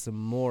he had some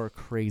more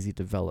crazy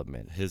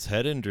development. His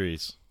head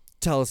injuries.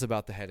 Tell us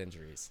about the head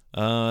injuries.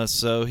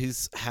 So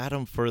he's had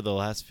them for the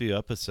last few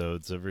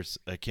episodes.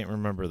 I can't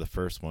remember the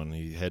first one.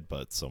 He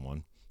headbutts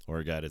someone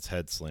or got his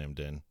head slammed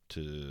in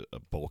to a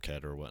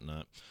bulkhead or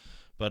whatnot.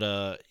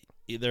 But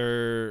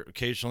either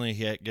occasionally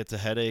he gets a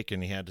headache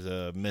and he had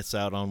to miss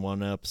out on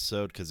one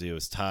episode because he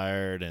was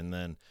tired, and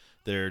then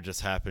they're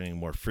just happening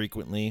more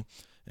frequently.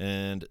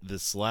 And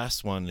this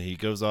last one, he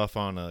goes off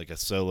on a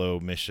solo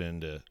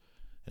mission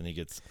and he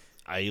gets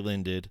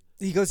islanded.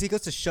 He goes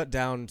to shut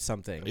down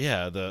something.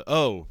 Yeah,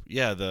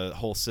 the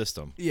whole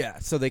system. Yeah,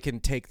 so they can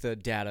take the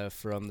data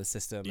from the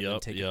system and then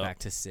take it Yep. back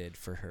to Sid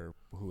for her,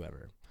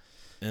 whoever.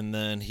 And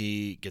then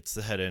he gets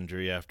the head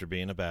injury after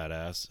being a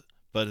badass.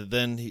 But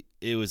then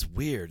it was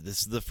weird.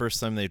 This is the first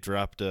time they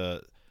dropped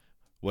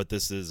what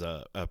this is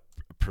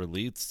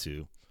preludes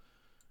to.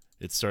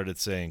 It started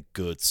saying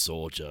 "good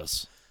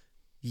soldiers."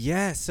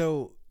 Yeah,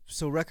 so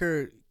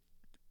Wrecker,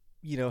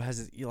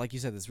 has, like you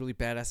said, this really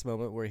badass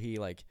moment where he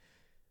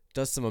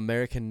does some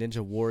American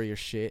Ninja Warrior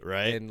shit,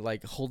 Right. And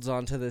holds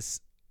on to this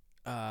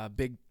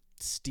big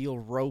steel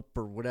rope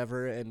or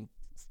whatever and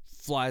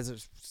flies,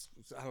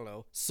 I don't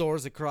know,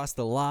 soars across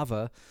the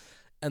lava.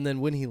 And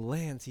then when he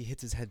lands, he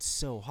hits his head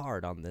so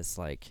hard on this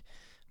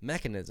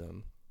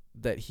mechanism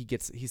that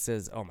he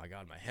says, "Oh my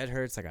God, my head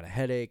hurts. I got a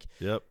headache."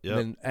 Yep. And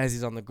then as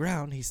he's on the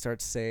ground, he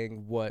starts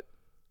saying what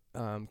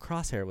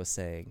Crosshair was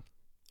saying.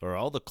 Or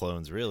all the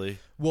clones, really.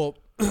 Well,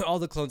 all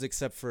the clones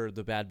except for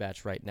the Bad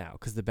Batch right now,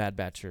 because the Bad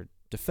Batch are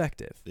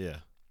defective. Yeah.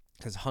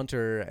 Because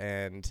Hunter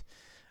and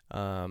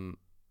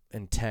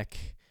Tech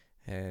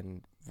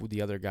and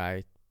the other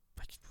guy,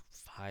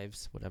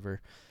 Fives,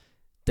 whatever,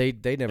 they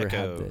never had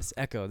Echo. this.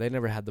 Echo, they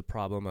never had the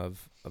problem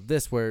of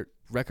this, where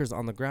Wrecker's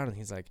on the ground and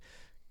he's like,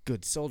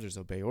 good soldiers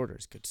obey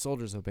orders. Good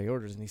soldiers obey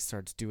orders. And he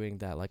starts doing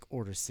that like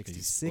Order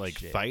 66 He's like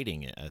shit.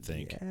 fighting it, I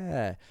think.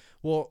 Yeah.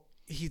 Well,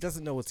 he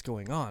doesn't know what's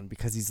going on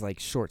because he's like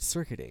short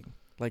circuiting.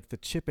 Like the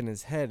chip in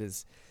his head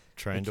is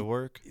Trying to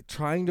work.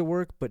 trying to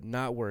work but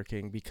not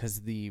working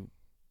because the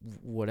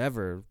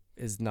whatever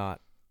is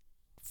not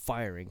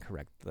firing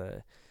correct.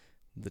 The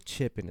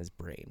chip in his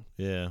brain.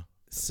 Yeah.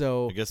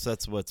 So I guess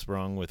that's what's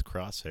wrong with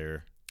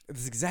Crosshair.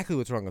 this is exactly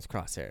what's wrong with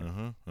Crosshair.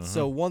 Uh-huh.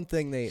 So one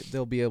thing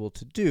they'll be able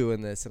to do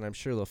in this, and I'm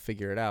sure they'll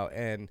figure it out,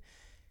 and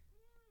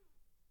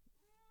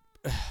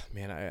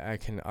man, I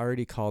can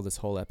already call this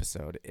whole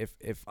episode.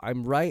 If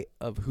I'm right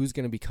of who's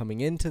going to be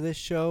coming into this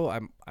show,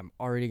 I'm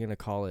already going to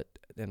call it,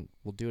 and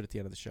we'll do it at the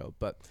end of the show.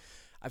 But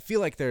I feel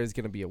like there is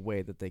going to be a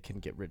way that they can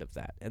get rid of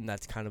that, and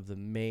that's kind of the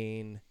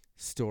main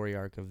story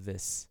arc of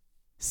this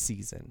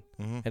season.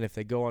 And if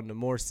they go on to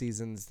more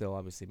seasons, they'll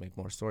obviously make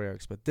more story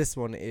arcs. But this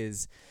one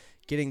is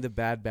getting the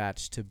Bad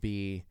Batch to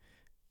be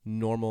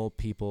normal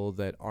people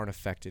that aren't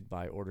affected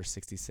by Order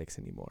 66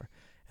 anymore.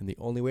 And the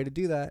only way to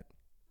do that,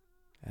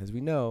 as we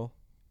know,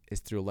 is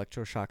through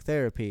electroshock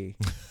therapy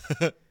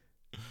that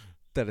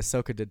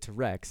Ahsoka did to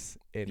Rex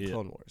in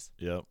Clone Wars.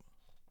 Yep.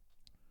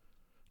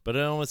 But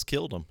it almost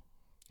killed him.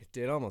 It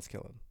did almost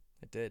kill him.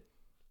 It did.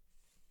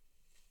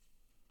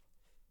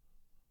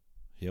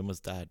 He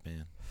almost died,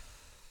 man.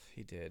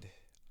 He did.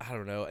 I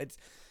don't know.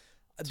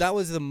 That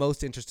was the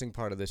most interesting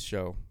part of this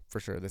show, for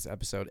sure, this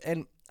episode.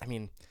 And, I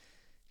mean,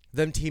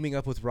 them teaming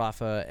up with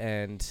Rafa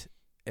and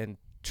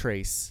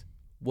Trace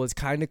was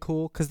kind of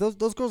cool, because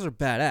those girls are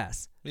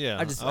badass. Yeah,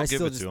 I'll give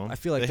still it to them. I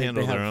feel like they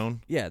handle have, their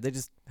own. Yeah, they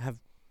just have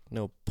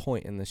no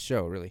point in this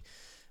show, really.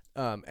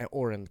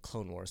 Or in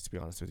Clone Wars, to be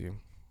honest with you.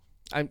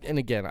 And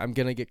again, I'm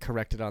going to get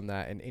corrected on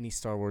that, and any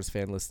Star Wars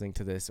fan listening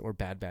to this or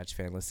Bad Batch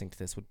fan listening to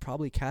this would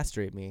probably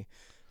castrate me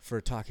for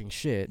talking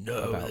shit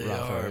about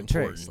Rafa and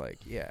Trace. Like,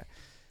 yeah.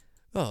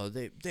 Oh,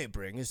 they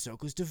bring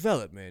Ahsoka's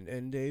development,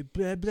 and they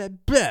blah, blah,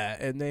 blah,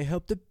 and they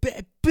help the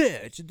bad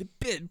bitch, and the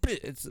bad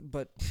bitch.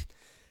 But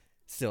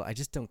still, I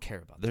just don't care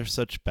about that. They're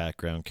such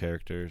background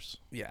characters.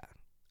 Yeah.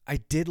 I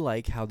did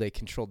like how they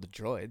controlled the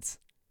droids.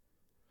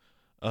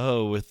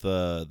 Oh, with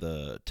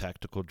the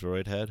tactical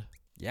droid head?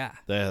 Yeah.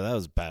 That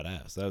was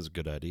badass. That was a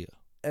good idea.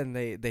 And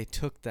they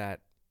took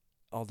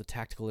all the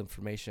tactical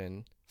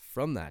information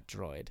from that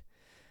droid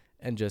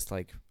and just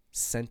like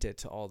sent it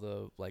to all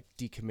the like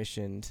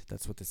decommissioned,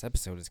 that's what this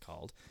episode is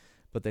called,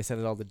 but they sent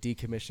it all the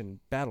decommissioned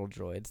battle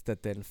droids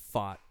that then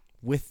fought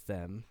with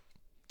them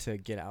to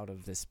get out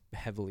of this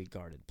heavily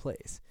guarded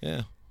place.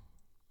 Yeah.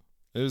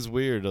 It was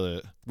weird.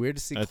 Weird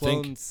to see I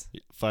clones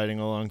fighting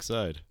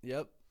alongside.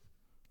 Yep.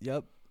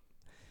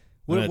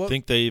 And I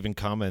think they even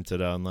commented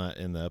on that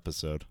in the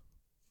episode.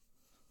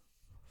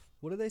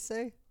 What did they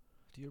say?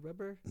 Do you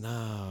remember?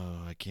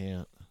 No, I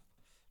can't.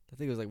 I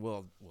think it was like,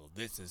 well,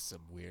 this is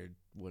some weird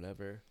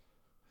whatever.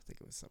 I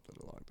think it was something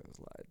along those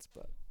lines,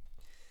 but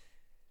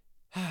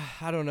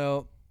I don't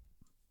know.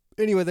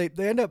 Anyway,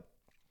 they end up,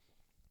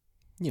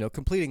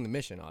 completing the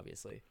mission,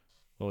 obviously.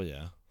 Oh,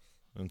 yeah.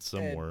 In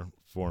some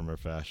form or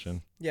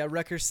fashion. Yeah,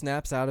 Wrecker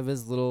snaps out of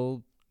his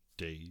little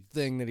Days.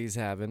 thing that he's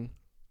having.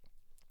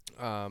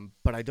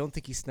 But I don't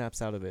think he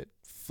snaps out of it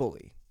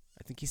fully.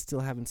 I think he's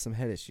still having some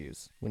head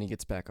issues when he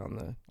gets back on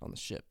the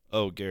ship.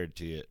 Oh,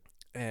 guarantee it.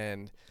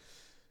 And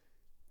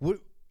what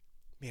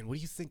do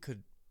you think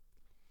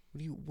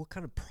what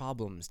kind of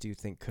problems do you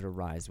think could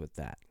arise with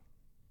that?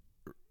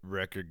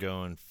 Wrecker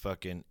going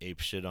fucking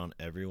apeshit on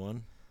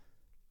everyone.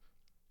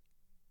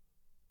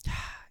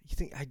 You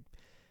think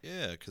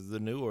Yeah, because the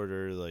New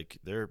Order, like,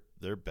 they're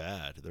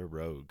bad. They're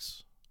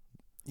rogues.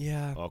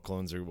 Yeah. All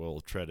clones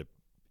will try to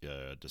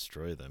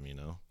destroy them,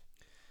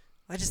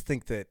 I just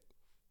think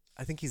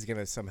he's going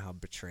to somehow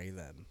betray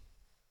them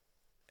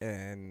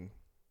and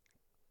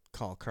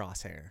call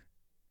Crosshair,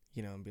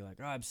 and be like,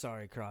 "Oh, I'm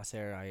sorry,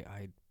 Crosshair.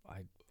 I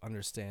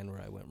understand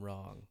where I went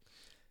wrong.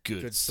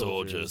 Good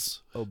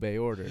soldiers obey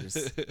orders."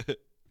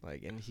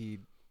 And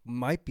he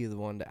might be the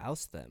one to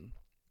oust them.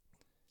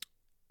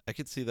 I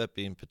could see that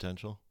being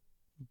potential.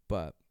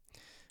 But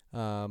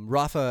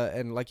Rafa,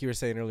 and like you were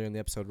saying earlier in the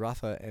episode,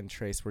 Rafa and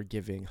Trace were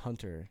giving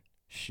Hunter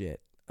shit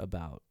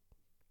about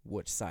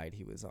which side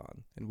he was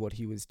on and what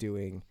he was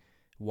doing,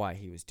 why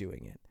he was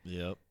doing it.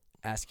 Yep.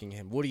 Asking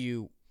him, why are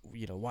you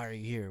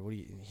here?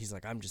 He's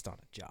like, I'm just on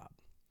a job.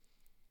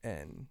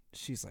 And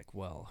she's like,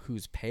 well,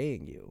 who's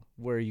paying you?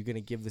 Where are you going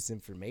to give this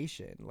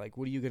information? Like,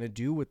 what are you going to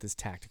do with this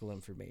tactical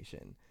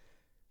information?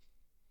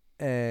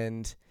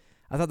 And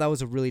I thought that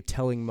was a really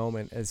telling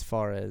moment as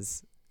far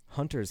as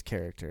Hunter's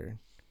character,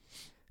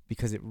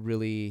 because it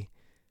really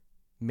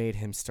made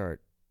him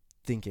start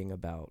thinking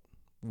about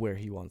where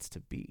he wants to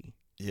be.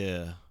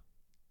 Yeah.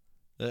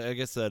 I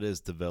guess that is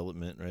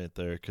development right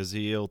there, because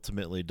he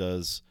ultimately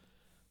does.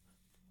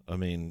 I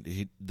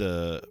mean,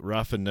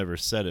 Rafa never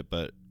said it,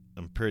 but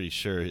I'm pretty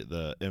sure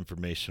the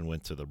information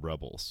went to the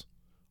rebels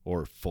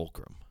or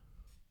Fulcrum.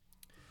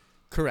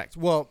 Correct.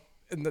 Well,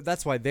 and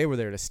that's why they were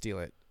there to steal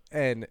it.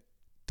 And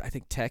I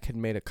think Tech had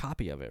made a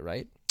copy of it,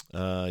 right?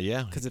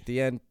 Yeah. Because at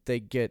the end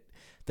they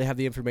have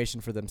the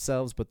information for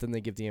themselves, but then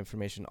they give the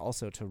information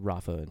also to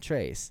Rafa and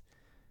Trace.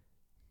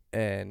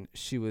 And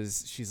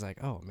she's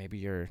like, oh, maybe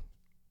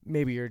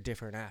you're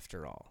different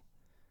after all.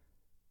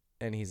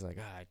 And he's like,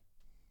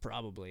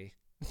 probably.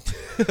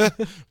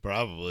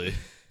 Probably.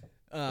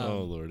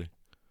 Oh lordy.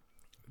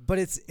 But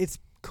it's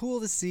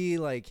cool to see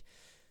like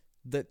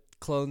that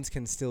clones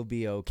can still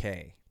be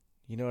okay.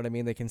 You know what I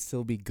mean? They can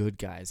still be good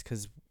guys,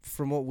 because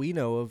from what we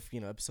know of,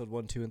 episode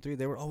 1, 2, and 3,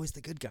 they were always the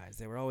good guys.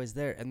 They were always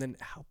there. And then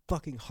how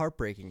fucking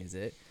heartbreaking is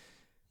it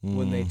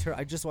when they turn?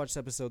 I just watched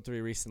episode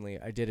 3 recently.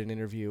 I did an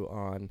interview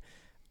on,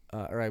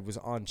 or I was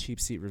on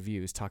Cheap Seat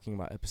Reviews talking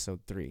about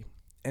episode 3,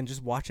 and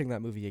just watching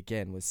that movie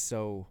again was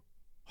so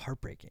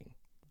heartbreaking,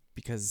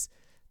 because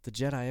the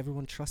Jedi,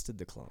 everyone trusted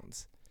the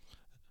clones.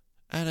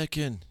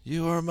 Anakin,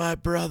 you are my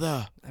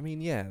brother. I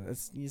mean, yeah,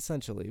 that's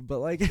essentially, but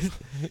like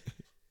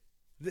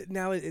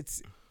now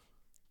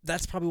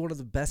that's probably one of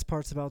the best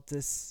parts about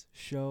this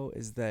show,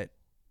 is that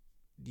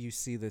you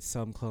see that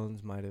some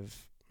clones might have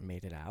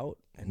made it out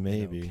and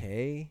maybe been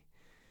okay,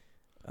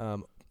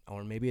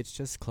 or maybe it's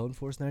just Clone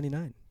Force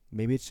 99.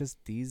 Maybe it's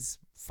just these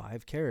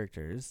 5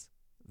 characters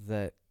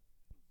that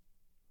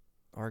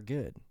are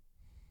good.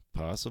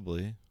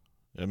 Possibly.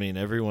 I mean,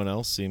 everyone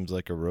else seems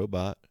like a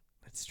robot.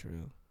 That's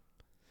true.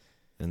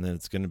 And then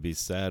it's going to be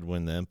sad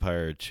when the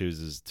Empire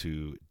chooses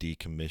to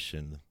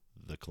decommission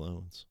the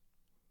clones.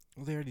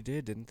 Well, they already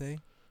did, didn't they?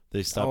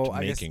 They stopped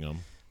making them.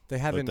 They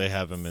haven't. But they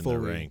have them in their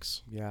fully,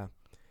 ranks. Yeah.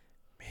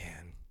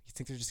 Man, you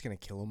think they're just going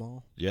to kill them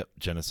all? Yep,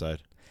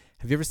 genocide.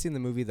 Have you ever seen the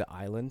movie The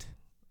Island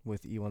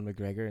with Ewan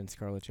McGregor and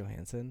Scarlett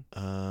Johansson?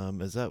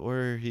 Is that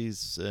where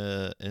he's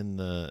in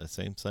the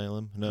insane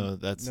asylum? No,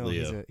 that's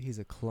Leo. He's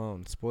a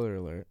clone. Spoiler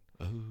alert.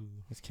 Oh.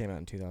 This came out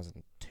in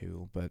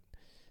 2002, but...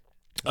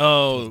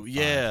 Oh,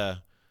 yeah.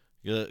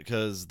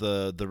 Because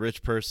the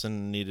rich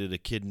person needed a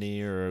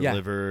kidney or a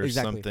liver or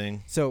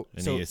something, and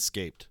he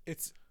escaped.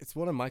 It's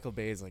one of Michael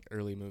Bay's like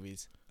early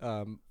movies.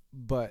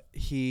 But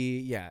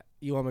Ewan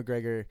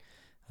McGregor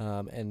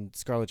and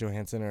Scarlett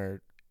Johansson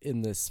are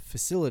in this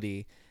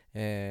facility,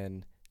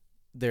 and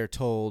they're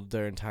told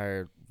their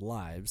entire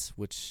lives,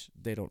 which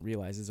they don't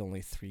realize is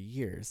only 3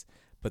 years,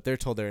 but they're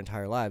told their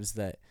entire lives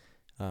that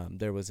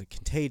there was a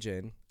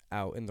contagion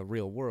out in the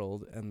real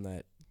world, and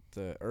that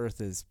the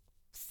Earth is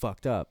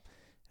fucked up,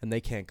 and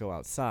they can't go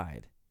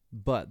outside.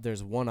 But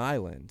there's one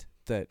island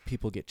that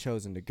people get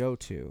chosen to go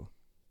to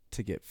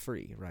get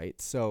free,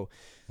 right? So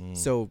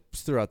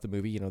throughout the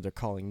movie, they're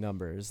calling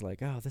numbers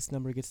like, oh, this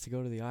number gets to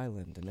go to the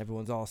island, and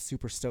everyone's all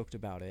super stoked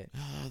about it.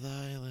 Oh, the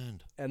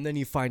island. And then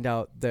you find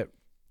out that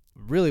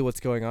really what's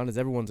going on is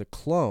everyone's a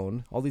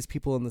clone. All these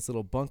people in this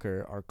little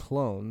bunker are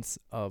clones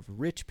of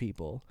rich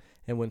people.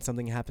 And when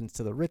something happens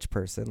to the rich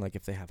person, like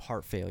if they have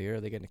heart failure or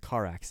they get in a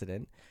car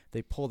accident,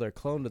 they pull their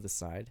clone to the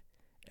side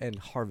and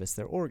harvest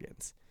their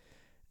organs.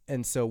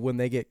 And so when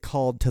they get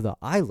called to the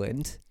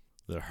island,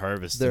 they're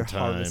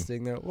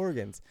harvesting their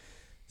organs.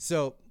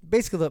 So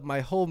basically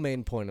my whole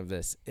main point of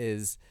this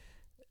is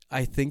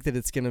I think that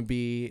it's going to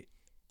be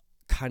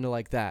kind of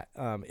like that.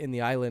 In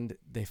the island,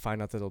 they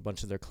find out that a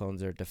bunch of their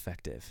clones are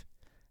defective.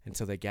 And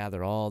so they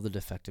gather all the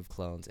defective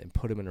clones and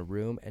put them in a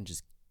room and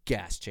just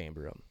gas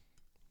chamber them.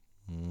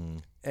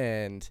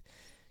 And,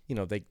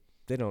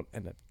 they don't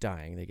end up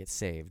dying. They get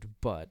saved.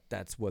 But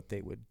that's what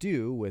they would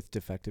do with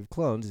defective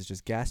clones, is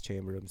just gas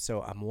chamber them.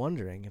 So I'm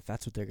wondering if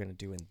that's what they're going to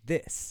do in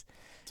this.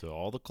 To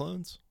all the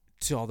clones?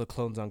 To all the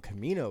clones on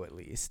Kamino, at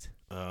least.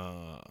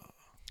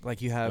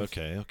 Like you have...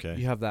 Okay.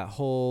 You have that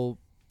whole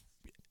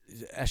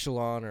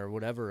echelon or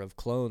whatever of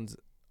clones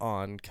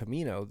on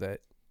Kamino that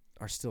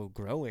are still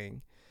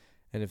growing.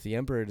 And if the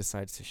Emperor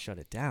decides to shut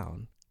it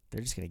down,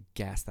 they're just going to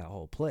gas that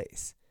whole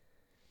place.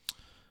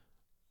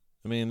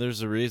 I mean,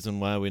 there's a reason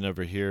why we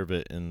never hear of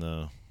it in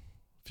the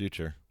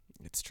future.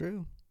 It's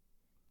true.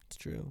 It's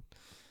true.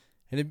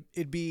 And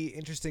it'd be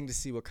interesting to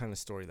see what kind of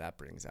story that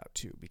brings out,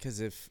 too.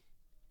 Because if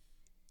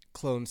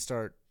clones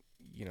start,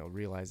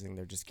 realizing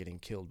they're just getting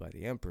killed by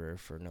the Emperor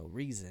for no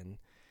reason,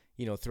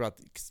 throughout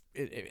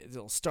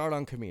it'll start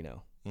on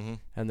Kamino. Mm-hmm.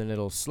 And then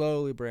it'll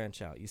slowly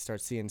branch out. You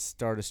start seeing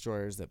Star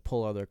Destroyers that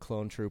pull other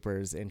clone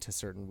troopers into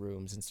certain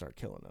rooms and start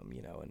killing them,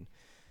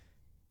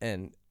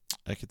 and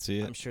I could see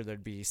it. I'm sure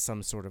there'd be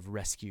some sort of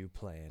rescue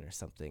plan or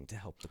something to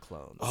help the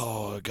clones.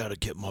 Oh, I gotta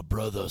get my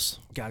brothers.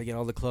 Gotta get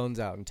all the clones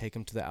out and take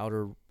them to the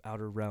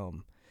outer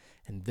realm.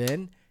 And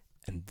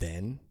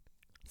then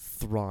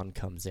Thrawn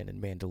comes in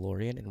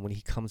Mandalorian, and when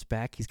he comes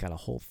back, he's got a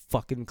whole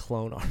fucking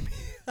clone army.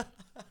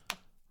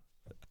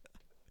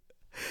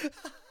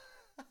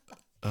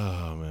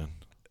 Oh, man.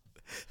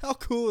 How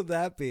cool would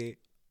that be?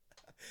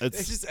 They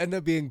just end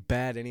up being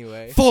bad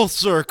anyway. Full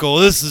circle.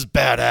 This is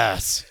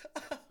badass.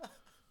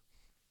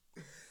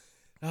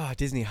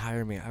 Disney,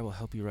 hire me. I will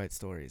help you write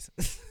stories.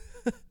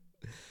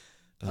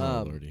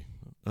 Lordy.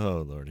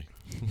 Oh, Lordy.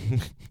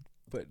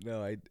 But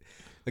no, I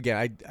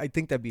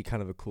think that'd be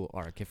kind of a cool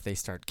arc if they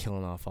start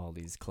killing off all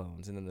these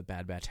clones, and then the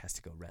Bad Batch has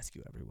to go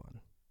rescue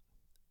everyone.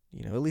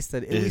 At least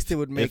it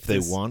would make if they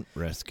want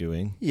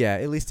rescuing. Yeah,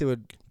 at least it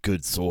would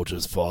Good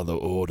soldiers follow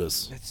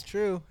orders. It's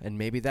true, and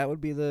maybe that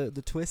would be the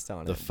twist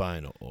on The it,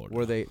 final order.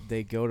 where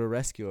they go to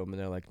rescue him and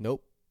they're like,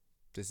 nope,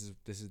 these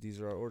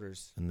are our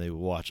orders. And they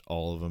watch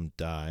all of them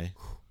die.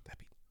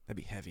 That'd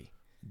be heavy.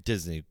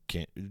 Disney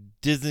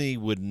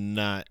would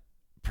not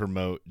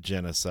promote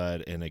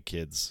genocide in a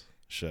kids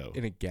show.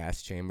 In a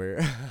gas chamber.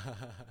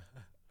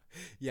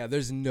 Yeah,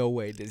 there's no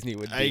way Disney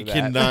would do I that.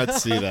 cannot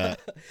see that.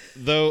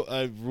 Though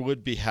I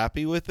would be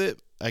happy with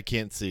it, I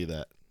can't see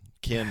that.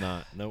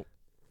 Cannot. Nope.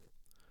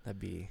 That'd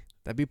be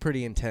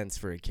pretty intense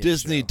for a kid.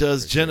 Disney show,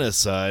 does for sure.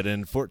 genocide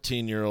in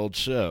 14-year-old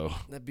show.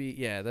 That'd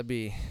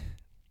be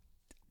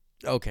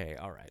okay.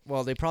 All right.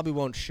 Well, they probably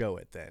won't show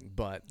it then,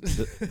 but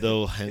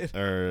They'll hint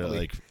or Like,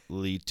 like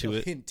lead to they'll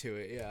it. hint to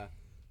it. Yeah.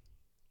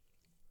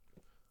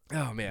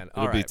 Oh man.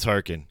 It'll All be right.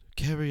 Tarkin.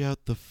 Carry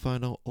out the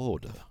final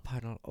order.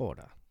 Final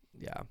order.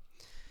 Yeah.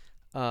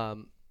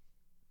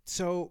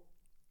 So,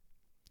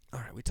 all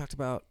right. We talked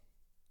about.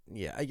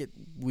 Yeah,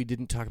 we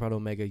didn't talk about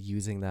Omega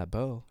using that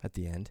bow at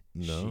the end.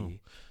 No. She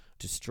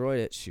destroyed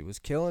it. She was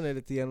killing it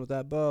at the end with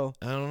that bow.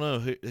 I don't know.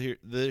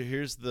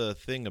 Here's the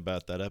thing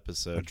about that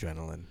episode.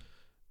 Adrenaline.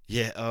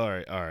 Yeah. All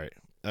right.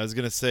 I was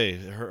gonna say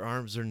her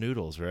arms are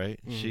noodles, right?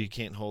 Mhm. She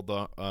can't hold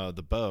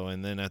the bow,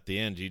 and then at the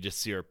end you just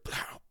see her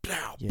plow,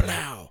 plow, Yeah.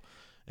 plow,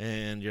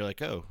 and you're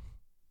like, oh,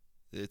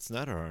 it's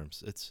not her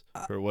arms. It's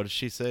her. What did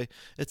she say?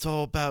 It's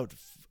all about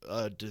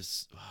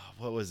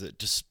what was it?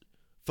 Just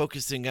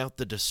focusing out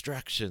the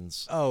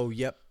distractions. Oh,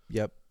 yep.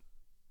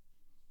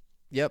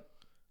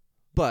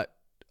 But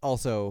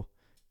also,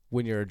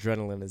 when your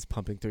adrenaline is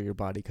pumping through your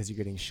body because you're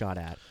getting shot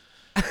at,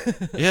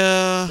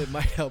 Yeah, it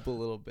might help a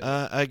little bit.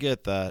 I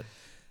get that.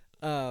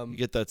 You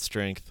get that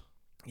strength.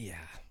 Yeah.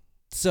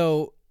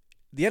 So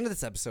the end of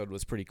this episode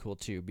was pretty cool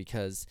too,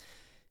 because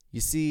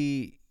you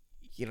see,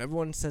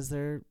 everyone says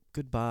their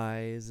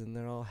goodbyes and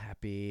they're all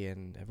happy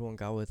and everyone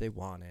got what they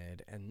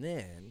wanted, and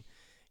then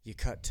you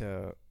cut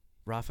to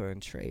Rafa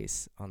and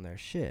Trace on their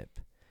ship,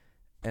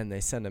 and they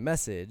send a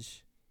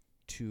message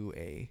to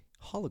a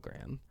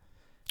hologram,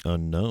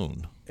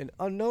 Unknown. an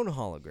unknown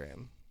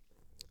hologram,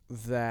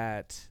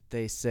 that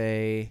they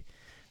say,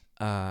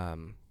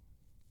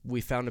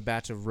 we found a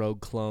batch of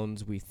rogue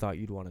clones. We thought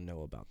you'd want to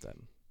know about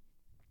them.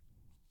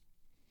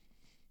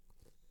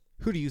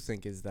 Who do you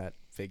think is that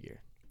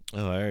figure?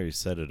 Oh, I already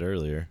said it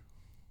earlier.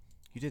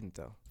 You didn't,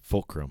 though.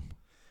 Fulcrum.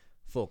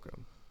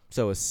 Fulcrum.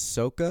 So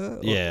Ahsoka?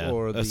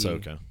 Or the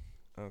Ahsoka.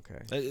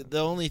 Okay. The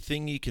only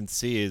thing you can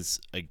see is,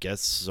 I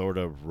guess, sort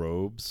of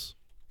robes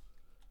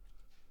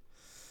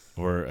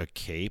or a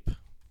cape.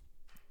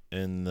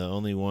 And the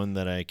only one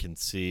that I can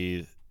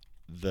see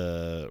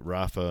the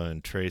Rafa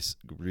and Trace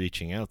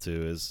reaching out to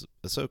is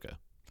Ahsoka.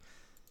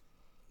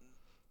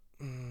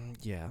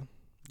 Yeah.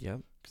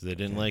 Yep. Because they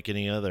didn't Okay. like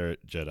any other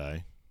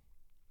Jedi.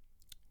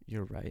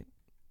 You're right.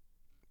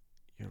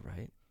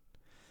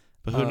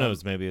 But who Um,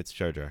 knows? Maybe it's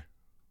Jar Jar.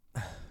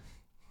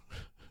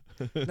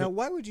 Now,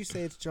 why would you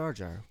say it's Jar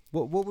Jar?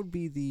 What would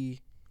be the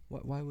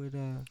why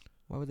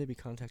would they be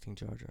contacting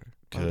Jar Jar?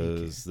 Why would he care?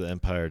 Because the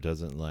Empire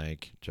doesn't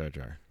like Jar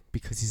Jar.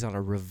 Because he's on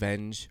a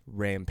revenge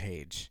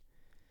rampage.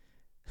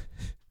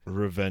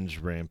 Revenge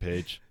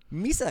rampage.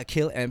 Misa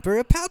kill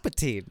Emperor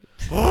Palpatine.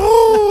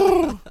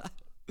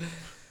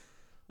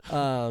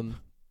 I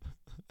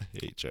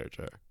hate Jar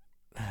Jar.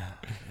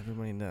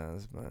 Everybody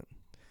knows, but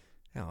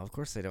of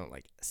course they don't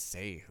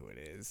say who it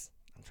is.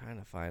 I'm trying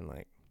to find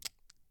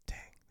dang,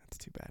 that's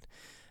too bad.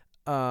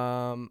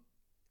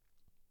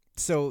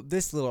 So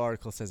this little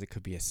article says it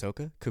could be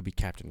Ahsoka, could be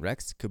Captain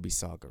Rex, could be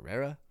Saw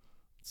Gerrera.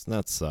 It's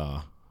not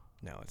Saw.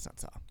 No, it's not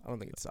Saw. I don't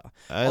think it's Saw.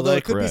 I Although like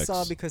it could Rex. be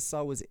Saw because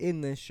Saw was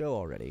in this show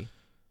already.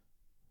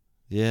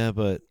 Yeah,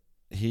 but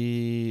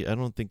I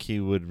don't think he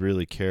would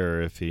really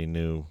care if he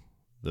knew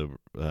the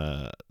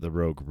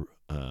rogue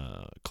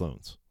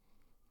clones.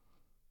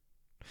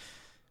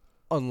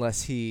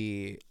 Unless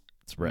he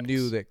It's Rex.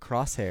 knew that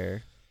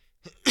Crosshair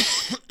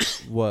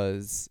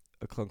was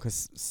a clone,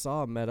 because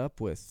Saw met up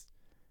with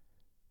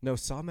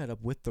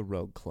the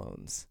rogue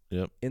clones.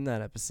 Yep. In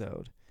that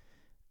episode,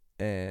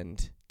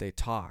 and they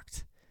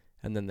talked,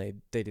 and then they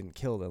didn't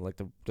kill them.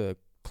 The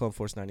Clone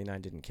Force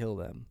 99 didn't kill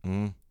them,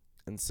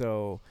 and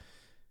so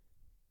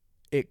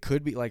it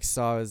could be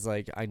Saw is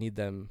I need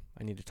them.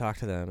 I need to talk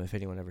to them. If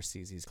anyone ever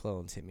sees these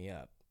clones, hit me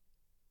up.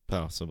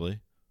 Possibly.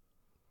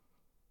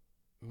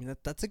 I mean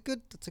that's a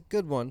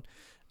good one.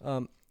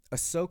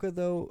 Ahsoka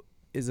though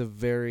is a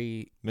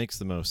very Makes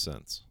the most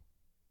sense.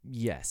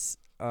 yes.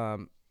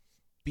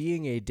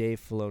 Being a Dave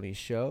Filoni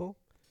show,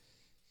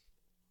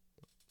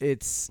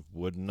 it's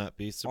Would not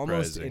be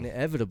almost surprising.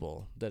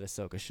 inevitable that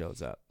Ahsoka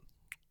shows up.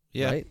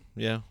 Yeah. Right?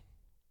 Yeah.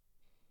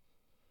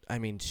 I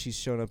mean, she's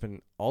shown up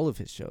in all of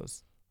his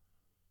shows.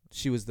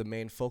 She was the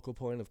main focal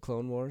point of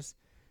Clone Wars.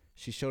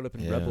 She showed up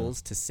in Yeah.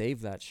 Rebels to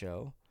save that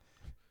show.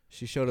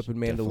 She showed up in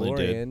definitely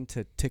Mandalorian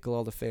to tickle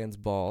all the fans'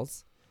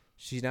 balls.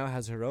 She now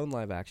has her own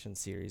live-action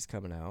series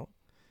coming out.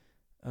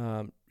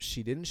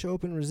 She didn't show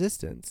up in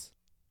Resistance.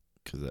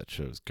 Because that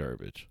show's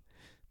garbage.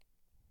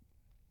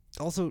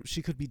 Also,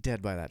 she could be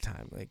dead by that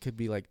time. It could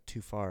be like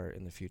too far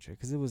in the future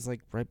because it was like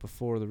right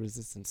before the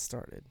Resistance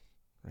started,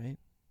 right?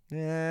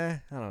 Yeah,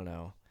 I don't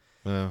know.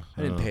 I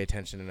didn't pay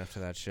attention enough to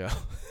that show.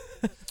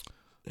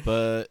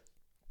 But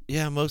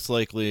yeah, most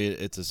likely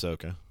it's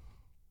Ahsoka.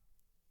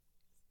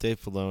 Dave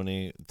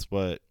Filoni, it's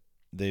what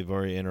they've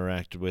already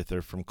interacted with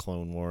her from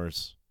Clone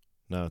Wars.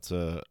 Now it's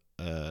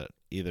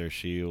either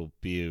she'll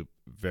be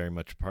very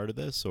much a part of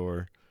this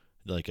or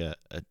like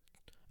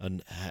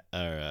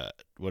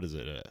what is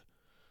it?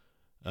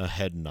 A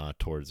head nod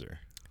towards her.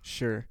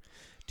 Sure.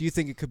 Do you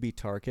think it could be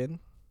Tarkin?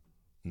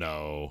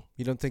 No.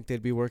 You don't think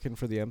they'd be working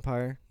for the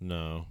Empire?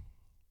 No.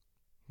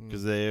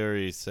 Because they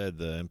already said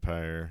the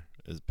Empire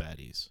is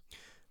baddies.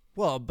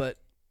 Well, but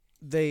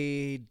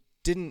they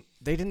didn't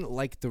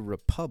like the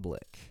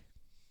Republic.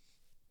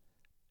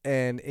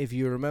 And if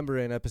you remember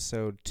in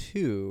episode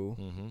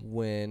 2,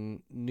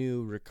 when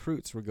new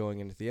recruits were going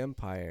into the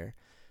Empire,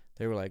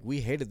 they were like,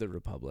 we hated the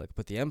Republic,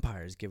 but the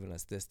Empire's given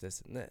us this,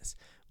 this, and this.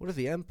 What if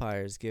the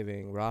Empire's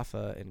giving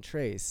Rafa and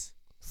Trace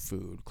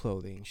food,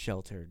 clothing,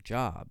 shelter,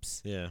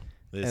 jobs? Yeah.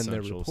 And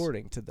they're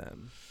reporting to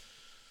them.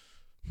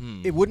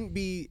 It wouldn't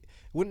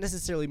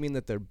necessarily mean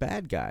that they're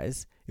bad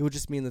guys. It would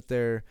just mean that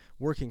they're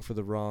working for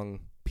the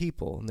wrong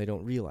people and they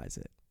don't realize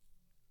it.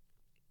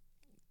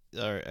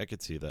 All right, I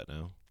could see that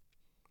now.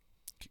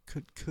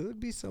 Could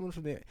be someone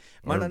from the...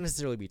 Might not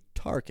necessarily be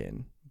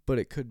Tarkin, but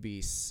it could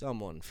be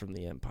someone from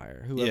the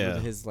Empire, whoever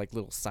his like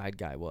little side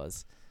guy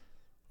was.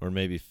 Or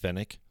maybe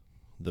Fennec,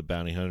 the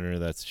bounty hunter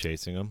that's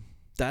chasing him.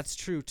 That's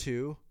true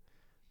too.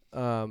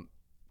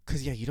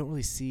 'Cause you don't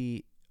really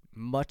see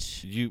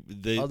much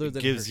other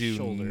than gives her you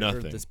shoulder,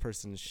 nothing. or this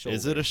person's shoulder.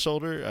 Is it a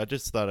shoulder? I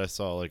just thought I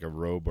saw like a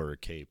robe or a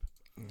cape.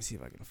 Let me see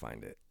if I can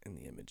find it in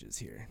the images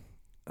here.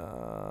 It's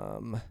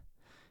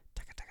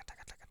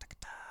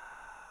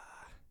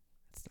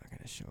not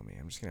gonna show me.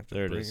 I'm just gonna have to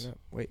bring it up.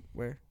 Wait,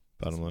 where?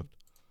 Bottom left.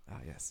 Ah,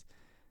 yes.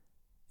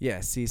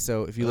 Yeah, see,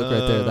 so if you look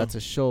right there, that's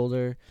a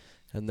shoulder,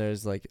 and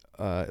there's like,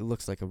 it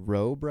looks like a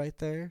robe right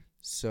there.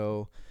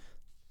 So,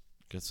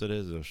 guess it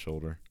is a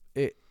shoulder.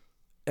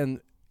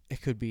 And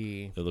it could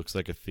be... It looks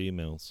like a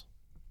female's.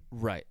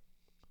 Right.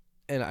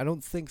 And I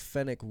don't think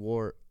Fennec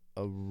wore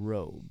a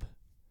robe.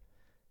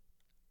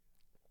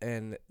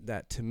 And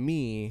that, to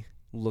me,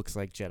 looks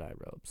like Jedi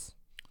robes.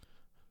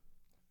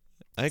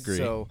 I agree.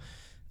 So,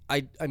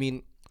 I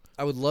mean,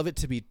 I would love it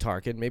to be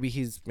Tarkin. Maybe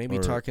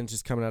Tarkin's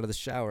just coming out of the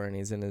shower and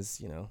he's in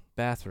his,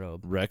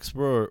 bathrobe. Rex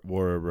wore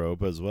a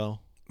robe as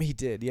well. He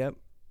did, yep.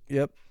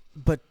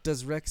 But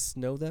does Rex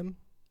know them?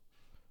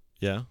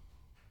 Yeah.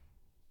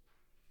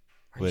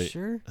 Are you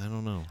sure? I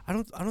don't know. I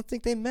don't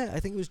think they met. I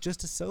think it was just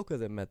Ahsoka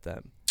that met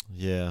them.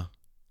 Yeah.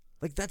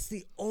 Like, that's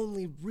the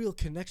only real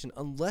connection.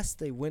 Unless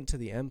they went to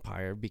the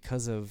Empire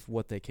because of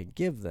what they can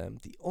give them,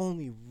 the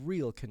only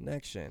real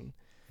connection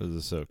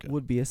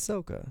would be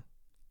Ahsoka.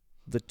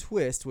 The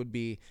twist would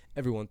be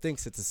everyone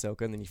thinks it's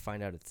Ahsoka, and then you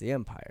find out it's the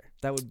Empire.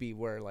 That would be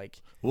where,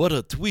 like... What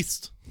a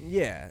twist!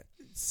 Yeah.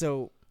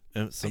 So...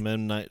 Some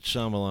M. Night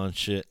Shyamalan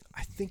shit.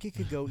 I think it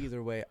could go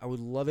either way. I would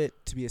love it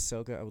to be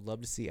Ahsoka. I would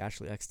love to see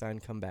Ashley Eckstein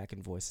come back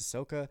and voice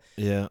Ahsoka.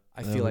 Yeah.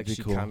 I feel like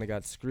she kind of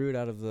got screwed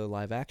out of the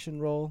live-action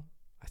role.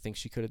 I think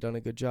she could have done a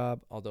good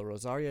job. Although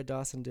Rosario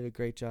Dawson did a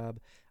great job,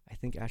 I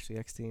think Ashley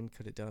Eckstein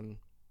could have done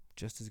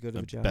just as good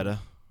of a job. Better.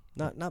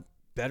 Not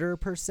better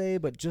per se,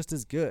 but just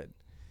as good.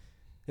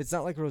 It's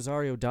not like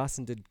Rosario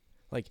Dawson did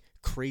like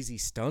crazy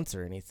stunts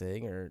or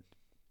anything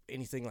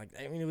like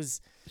that. I mean, it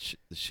was...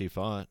 She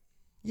fought.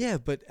 Yeah,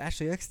 but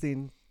Ashley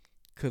Eckstein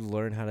could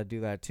learn how to do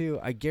that too.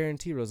 I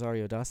guarantee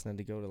Rosario Dawson had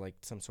to go to like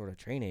some sort of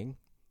training.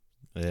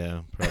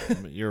 Yeah,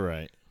 you're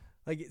right.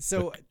 Like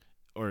so,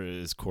 or it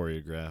is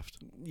choreographed.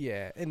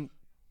 Yeah, and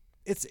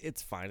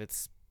it's fine.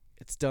 It's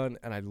done,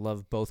 and I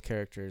love both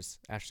characters.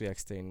 Ashley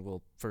Eckstein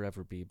will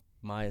forever be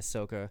my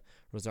Ahsoka.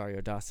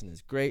 Rosario Dawson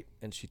is great,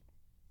 and she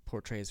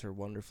portrays her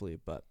wonderfully.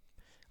 But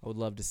I would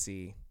love to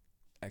see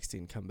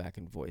Eckstein come back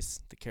and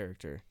voice the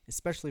character,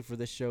 especially for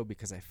this show,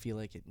 because I feel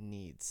like it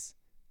needs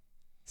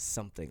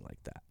something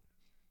like that.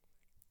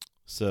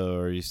 So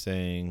are you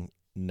saying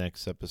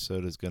next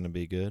episode is going to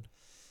be good?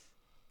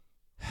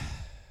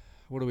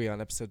 What are we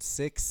on, episode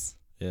 6?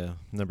 Yeah,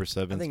 number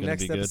 7 is going to be good. I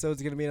think next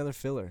episode's going to be another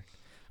filler.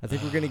 I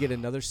think we're going to get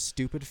another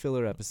stupid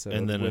filler episode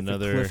and then with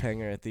another a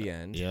cliffhanger at the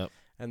end. Yep.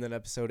 And then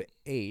episode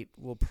 8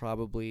 will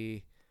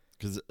probably...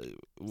 Because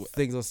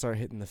things will start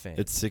hitting the fan.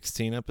 It's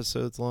 16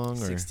 episodes long?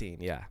 16,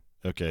 yeah.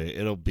 Okay,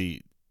 it'll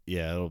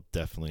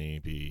definitely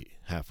be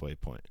halfway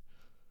point.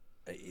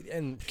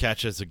 And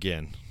catch us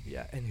again.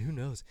 Yeah, and who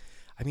knows?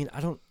 I mean,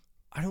 I don't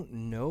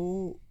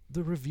know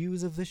the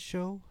reviews of this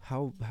show,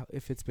 how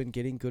if it's been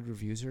getting good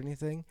reviews or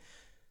anything.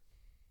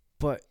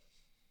 But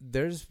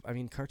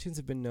cartoons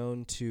have been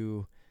known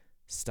to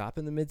stop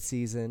in the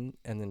mid-season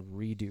and then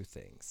redo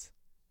things.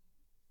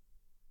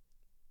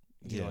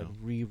 You know, like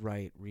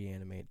rewrite,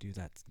 reanimate, do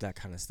that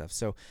kind of stuff.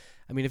 So,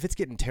 I mean, if it's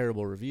getting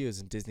terrible reviews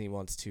and Disney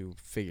wants to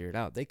figure it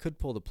out, they could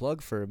pull the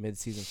plug for a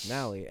mid-season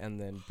finale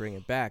and then bring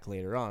it back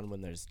later on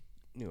when there's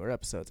newer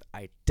episodes.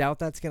 I doubt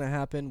that's going to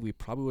happen. We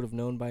probably would have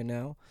known by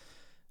now.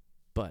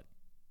 But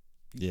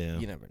Yeah.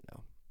 You never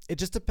know. It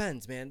just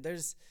depends, man.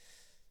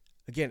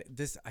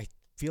 I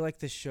feel like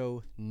this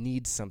show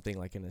needs something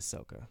like an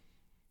Ahsoka.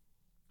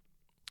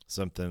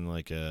 Something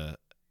like an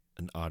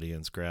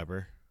audience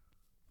grabber.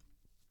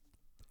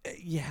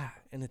 Yeah,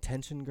 an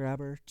attention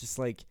grabber. Just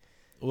like,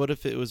 What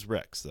if it was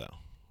Rex, though?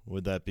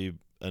 Would that be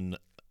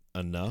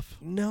enough?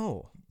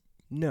 no,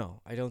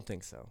 I don't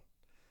think so.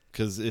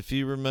 Because if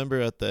you remember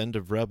at the end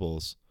of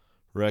Rebels,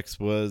 Rex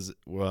was,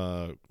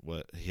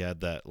 he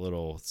had that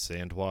little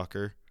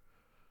sandwalker,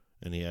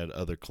 and he had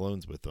other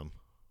clones with him.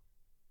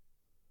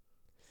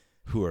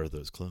 Who are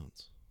those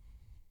clones?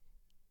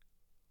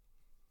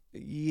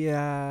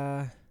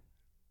 Yeah,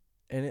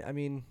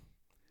 and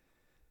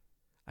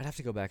I'd have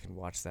to go back and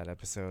watch that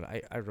episode.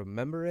 I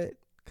remember it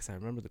because I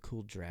remember the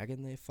cool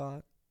dragon they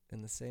fought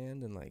in the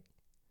sand and like.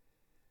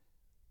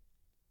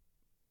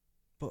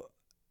 But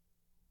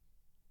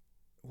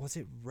was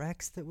it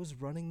Rex that was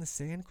running the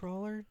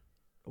Sandcrawler?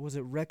 Or was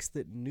it Rex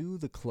that knew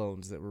the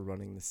clones that were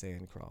running the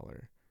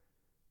Sandcrawler?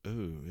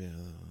 Ooh, yeah,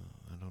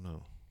 I don't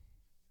know.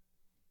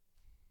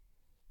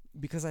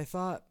 Because I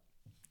thought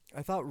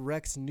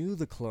Rex knew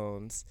the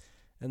clones,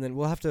 and then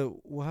we'll have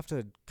to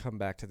come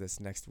back to this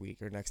next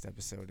week or next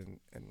episode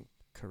and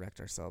correct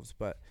ourselves.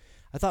 But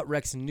I thought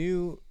Rex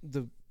knew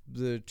the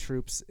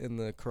troops in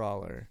the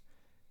crawler,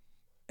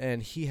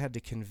 and he had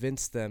to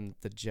convince them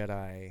the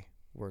Jedi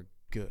were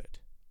good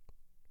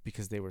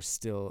because they were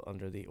still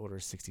under the Order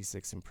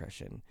 66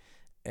 impression,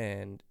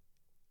 and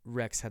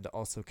Rex had to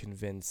also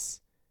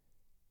convince.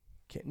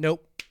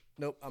 Nope,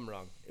 I'm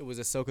wrong. It was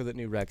Ahsoka that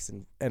knew Rex,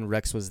 and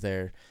Rex was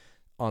there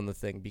on the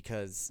thing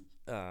because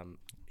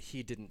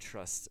he didn't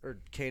trust, or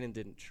Kanan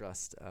didn't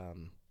trust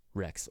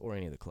Rex or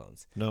any of the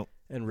clones. No.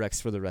 And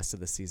Rex for the rest of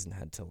the season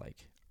had to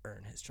like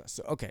earn his trust.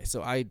 So okay,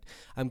 so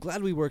I'm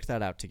glad we worked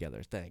that out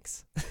together.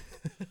 Thanks.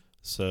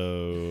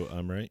 So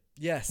I'm right?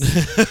 Yes.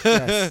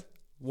 Yes.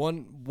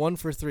 One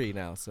for 3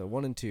 now, so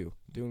 1 and 2.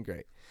 Doing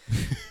great.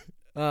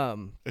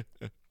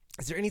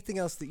 Is there anything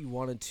else that you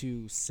wanted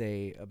to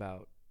say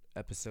about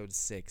episode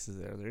 6?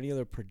 Are there any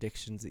other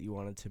predictions that you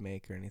wanted to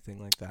make or anything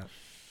like that?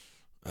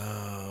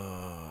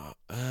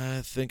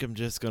 I think I'm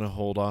just gonna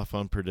hold off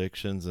on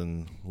predictions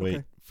and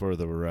wait for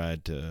the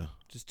ride to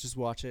just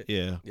watch it.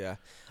 Yeah.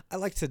 I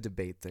like to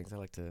debate things. I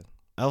like to.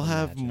 I'll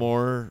have imagine.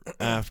 more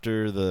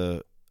after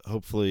the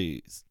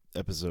hopefully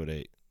episode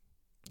 8.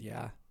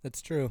 Yeah,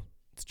 that's true.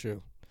 It's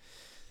true.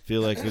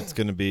 Feel like it's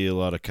gonna be a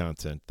lot of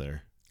content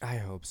there. I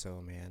hope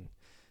so, man.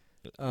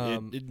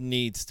 It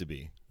needs to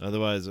be.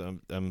 Otherwise,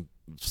 I'm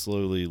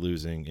slowly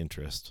losing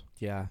interest.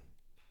 Yeah.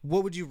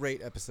 What would you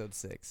rate episode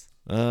 6?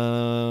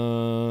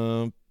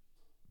 About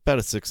a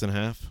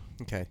 6.5.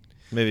 Okay.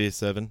 Maybe a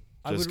 7,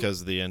 I just would-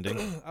 because of the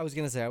ending. I was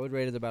going to say I would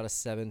rate it about a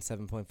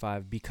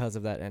 7.5 because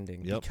of that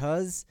ending. Yep.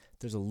 Because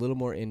there's a little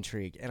more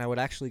intrigue. And I would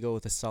actually go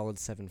with a solid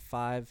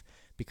 7.5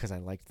 because I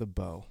liked the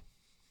bow.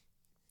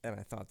 And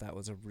I thought that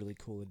was a really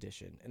cool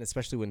addition. And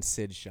especially when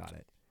Sid shot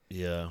it.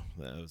 Yeah,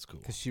 that was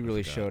cool. Because she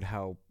really showed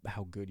how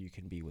good you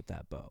can be with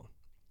that bow.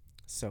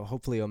 So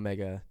hopefully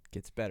Omega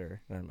gets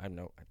better. I'm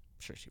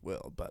sure she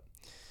will. But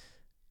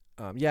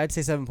yeah, I'd say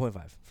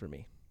 7.5 for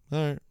me. All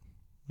right,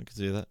 I can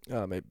see that.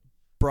 It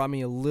brought me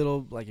a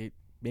little, it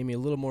made me a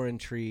little more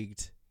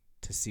intrigued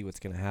to see what's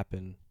going to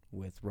happen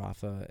with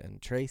Rafa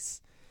and Trace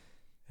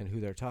and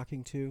who they're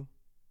talking to.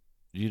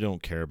 You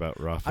don't care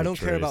about Rafa. I don't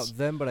care about Trace.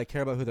 them, but I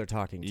care about who they're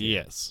talking to.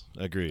 Yes,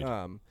 agreed.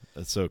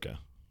 Ahsoka.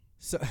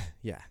 So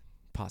yeah,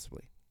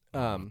 possibly.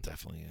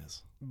 Definitely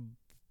is.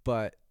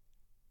 But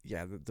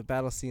yeah, the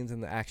battle scenes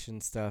and the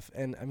action stuff,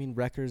 and I mean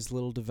Wrecker's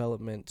little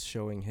development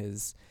showing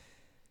his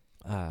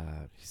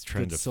He's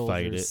trying good to soldier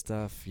fight it.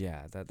 stuff.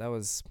 Yeah, that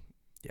was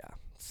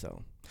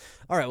So,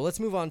 all right, well, let's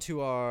move on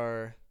to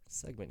our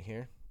segment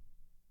here.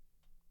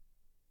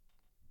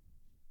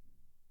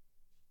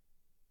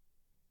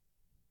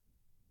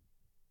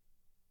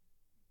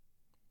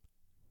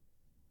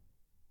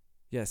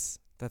 Yes,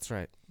 that's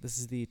right. This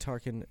is the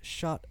Tarkin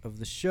shot of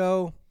the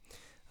show.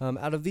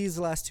 Out of these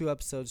last 2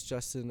 episodes,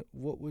 Justin,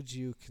 what would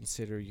you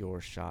consider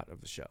your shot of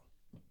the show?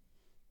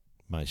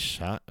 My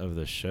shot of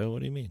the show? What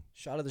do you mean?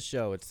 Shot of the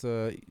show. It's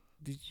your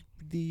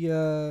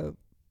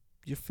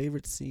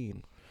favorite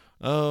scene.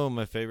 Oh,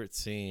 my favorite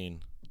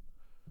scene.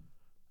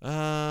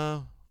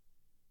 I'd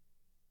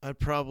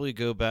probably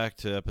go back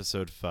to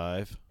episode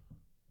 5.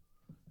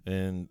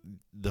 And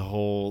the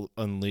whole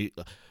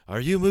Are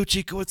you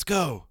Moochie? Let's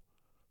go.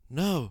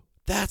 No,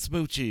 that's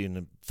Moochie. And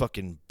the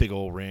fucking big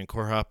old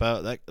Rancor hop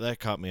out. That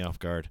caught me off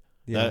guard.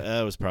 Yeah.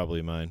 That was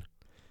probably mine.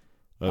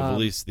 Of at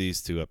least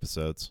these 2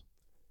 episodes.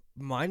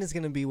 Mine is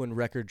going to be when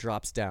Wrecker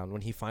drops down,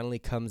 when he finally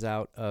comes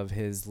out of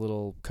his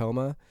little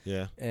coma.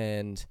 Yeah.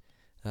 And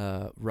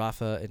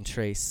Rafa and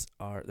Trace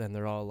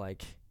they're all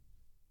like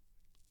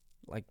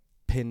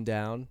pinned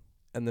down,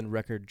 and then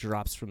Wrecker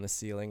drops from the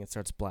ceiling and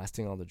starts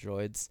blasting all the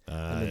droids,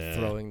 and then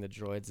throwing the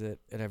droids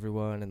at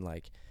everyone, and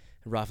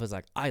Rafa's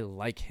like, I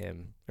like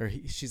him, or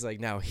she's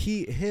like, now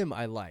him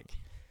I like.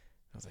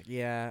 I was like,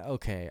 yeah,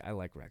 okay, I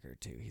like Wrecker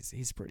too.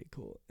 He's pretty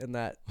cool, and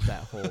that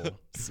whole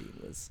scene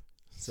was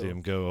See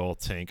him go all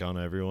tank on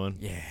everyone.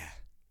 Yeah.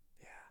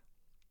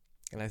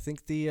 And I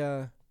think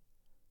the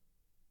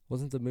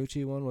wasn't the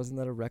Moochie one? Wasn't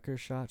that a Wrecker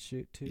shot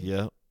shoot too?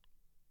 Yeah.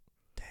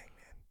 Dang,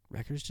 man,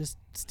 Wrecker's just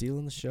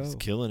stealing the show. He's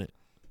killing it.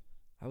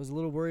 I was a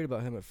little worried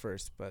about him at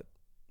first, but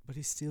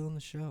he's stealing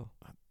the show.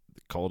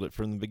 Called it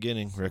from the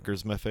beginning.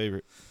 Wrecker's my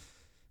favorite.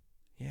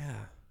 Yeah.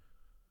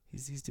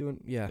 He's doing,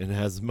 yeah. And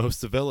has the most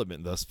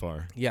development thus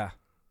far. Yeah.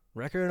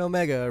 Wrecker and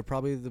Omega are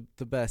probably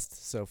the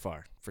best so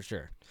far, for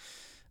sure.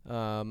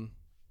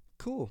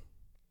 Cool.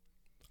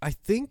 I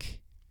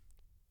think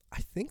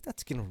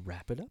that's going to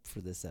wrap it up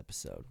for this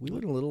episode. We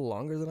went a little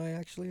longer than I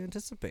actually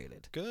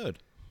anticipated. Good.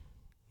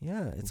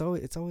 Yeah, it's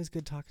always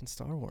good talking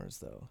Star Wars,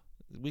 though.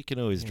 We can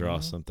always draw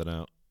something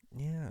out.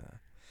 Yeah.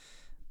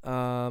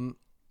 Dang,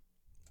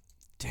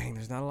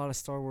 there's not a lot of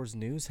Star Wars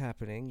news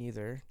happening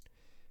either.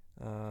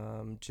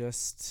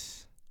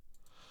 Just,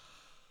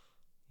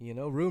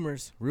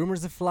 rumors.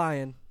 Rumors are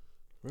flying.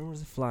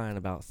 Rumors are flying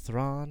about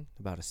Thrawn,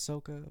 about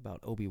Ahsoka, about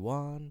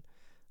Obi-Wan,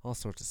 all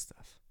sorts of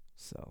stuff.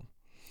 So,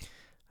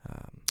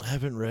 I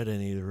haven't read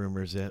any of the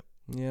rumors yet.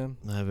 Yeah.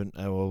 I haven't.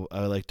 I would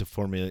like to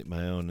formulate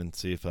my own and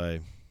see if I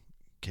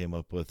came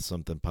up with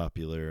something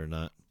popular or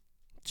not.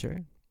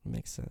 Sure.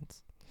 Makes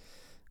sense.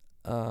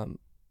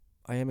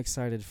 I am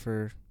excited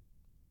for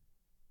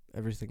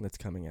everything that's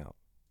coming out.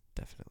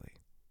 Definitely.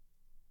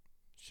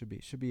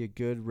 Should be a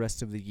good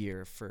rest of the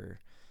year for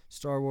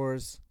Star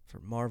Wars, for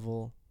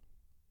Marvel,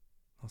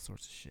 all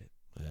sorts of shit.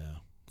 Yeah.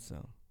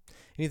 So,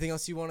 anything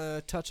else you want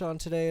to touch on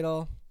today at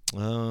all?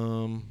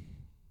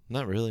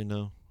 Not really,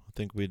 no. I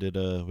think we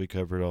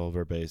covered all of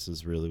our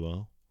bases really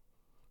well.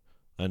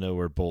 I know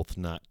we're both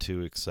not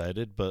too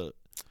excited, but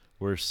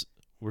we're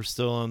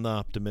still on the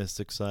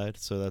optimistic side,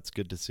 so that's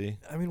good to see.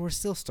 I mean, we're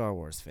still Star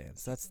Wars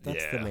fans. That's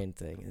the main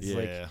thing. It's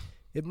like,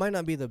 it might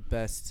not be the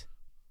best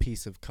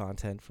piece of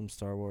content from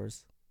Star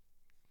Wars,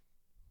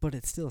 but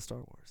it's still Star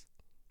Wars.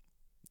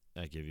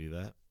 I give you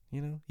that.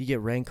 You get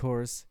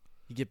Rancors,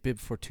 you get Bib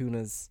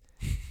Fortunas,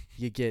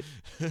 you get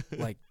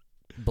like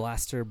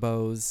blaster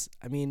bows.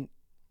 I mean,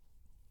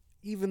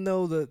 even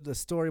though the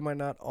story might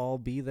not all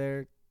be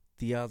there,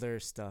 the other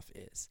stuff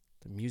is.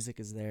 The music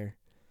is there.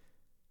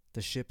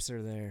 The ships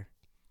are there.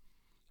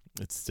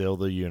 It's still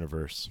the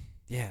universe.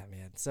 Yeah,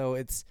 man. So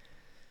it's,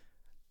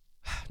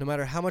 no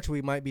matter how much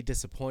we might be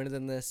disappointed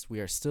in this, we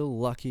are still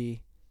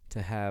lucky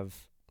to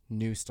have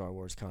new Star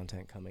Wars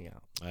content coming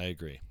out. I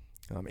agree.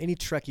 Any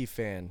Trekkie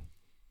fan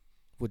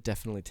would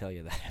definitely tell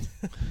you that.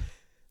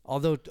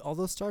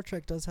 Although Star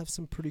Trek does have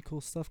some pretty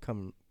cool stuff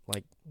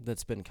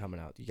that's been coming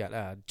out. You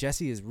got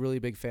Jesse is really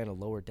a big fan of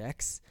Lower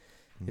Decks.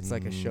 It's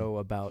like a show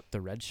about the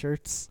red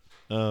shirts.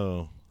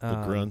 Oh,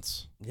 the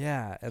grunts.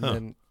 Yeah, and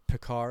then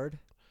Picard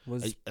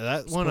was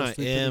that one I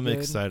am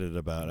excited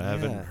about. I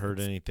haven't heard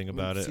anything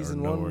about it.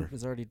 Season 1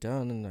 was already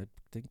done, and I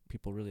think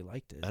people really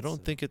liked it. I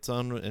don't think it's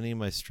on any of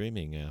my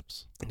streaming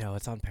apps. No,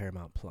 it's on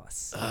Paramount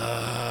Plus.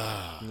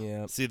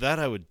 Yeah. See, that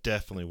I would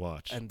definitely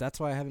watch. And that's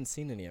why I haven't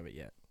seen any of it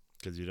yet.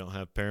 Because you don't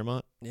have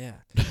Paramount? Yeah.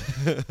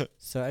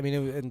 So, I mean,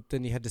 and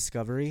then you had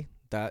Discovery.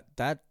 That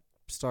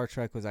Star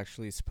Trek was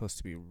actually supposed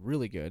to be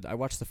really good. I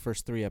watched the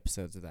first 3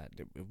 episodes of that.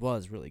 It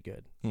was really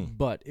good.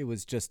 But it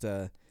was just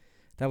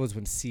that was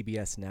when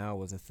CBS Now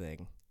was a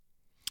thing.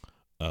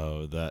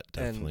 Oh, that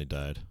definitely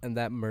died. And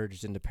that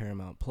merged into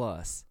Paramount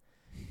Plus.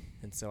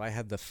 And so I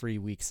had the free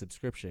week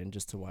subscription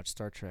just to watch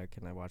Star Trek,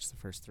 and I watched the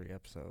first 3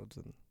 episodes.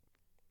 And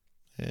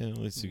yeah, at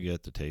least you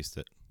get to taste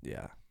it.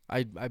 Yeah.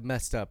 I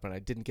messed up, and I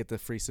didn't get the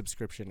free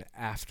subscription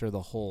after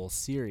the whole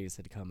series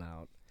had come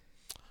out.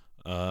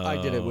 I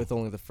did it with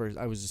only the first.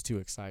 I was just too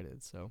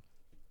excited, so.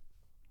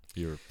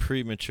 You were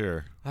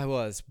premature. I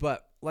was,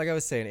 but like I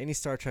was saying, any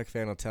Star Trek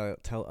fan will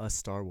tell us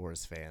Star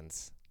Wars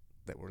fans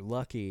that we're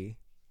lucky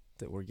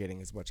that we're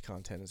getting as much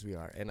content as we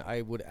are, and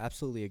I would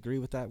absolutely agree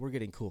with that. We're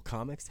getting cool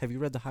comics. Have you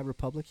read The High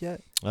Republic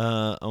yet?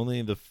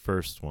 Only the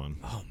first one.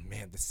 Oh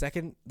man, the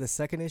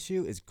second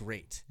issue is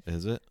great.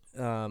 Is it?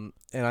 And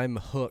I'm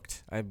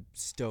hooked. I'm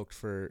stoked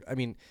for. I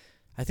mean,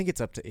 I think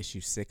it's up to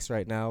issue 6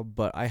 right now,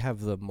 but I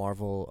have the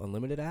Marvel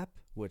Unlimited app,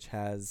 which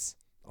has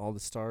all the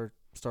Star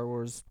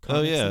Wars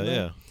comics in there.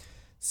 Yeah.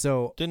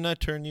 So didn't I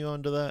turn you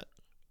on to that?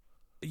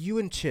 You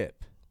and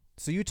Chip.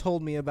 So you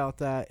told me about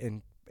that,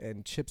 and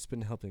Chip's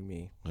been helping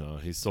me. Oh,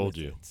 he sold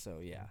you. So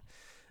yeah.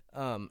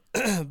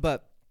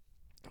 But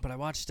I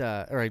watched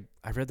I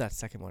read that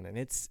second one, and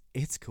it's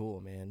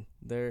cool, man.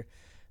 They're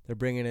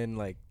bringing in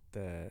like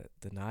the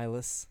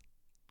Nihilus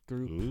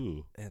group.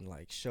 Ooh. And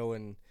like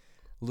showing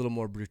a little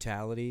more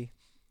brutality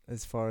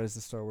as far as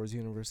the Star Wars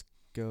universe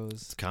goes.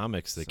 It's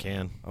comics, they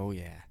can. Oh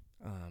yeah.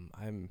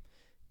 I'm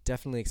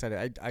definitely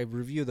excited. I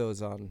review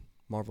those on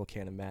Marvel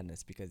Canon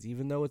Madness because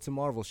even though it's a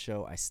Marvel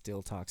show, I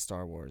still talk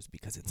Star Wars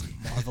because it's a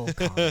Marvel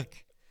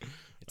comic.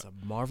 It's a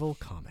Marvel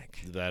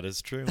comic. That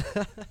is true.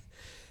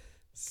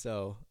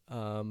 So,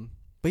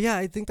 but yeah,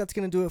 I think that's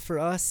going to do it for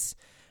us.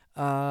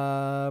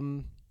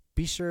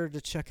 Be sure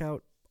to check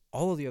out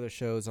all of the other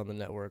shows on the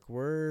network.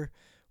 We're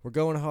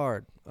going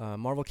hard.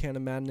 Marvel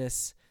Canon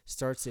Madness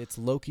starts its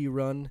Loki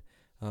run,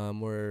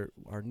 where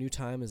our new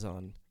time is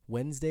on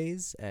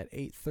Wednesdays at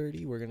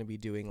 8:30. We're going to be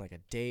doing like a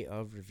day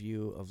of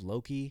review of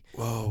Loki.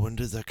 Whoa, when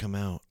does that come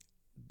out?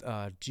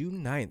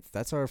 June 9th.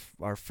 That's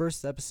our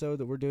first episode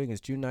that we're doing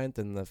is June 9th,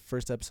 and the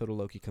first episode of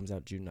Loki comes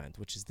out June 9th,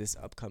 which is this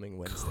upcoming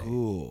Wednesday.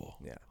 Cool.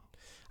 Yeah.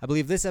 I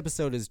believe this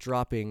episode is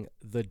dropping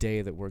the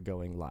day that we're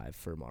going live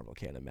for Marvel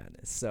Canon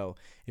Madness. So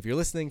if you're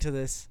listening to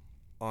this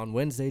on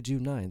Wednesday,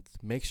 June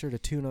 9th, make sure to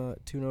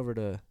tune over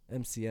to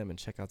MCM and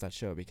check out that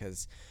show,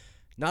 because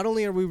not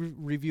only are we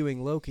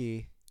reviewing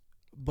Loki,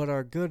 but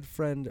our good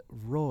friend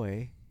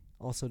Roy,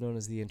 also known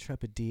as the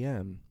Intrepid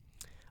DM,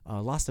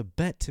 lost a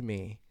bet to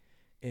me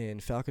in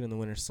Falcon and the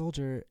Winter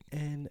Soldier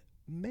and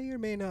may or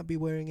may not be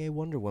wearing a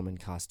Wonder Woman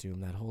costume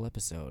that whole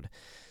episode.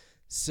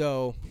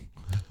 So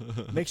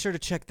make sure to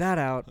check that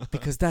out,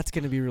 because that's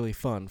going to be really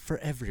fun for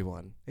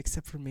everyone,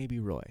 except for maybe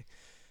Roy.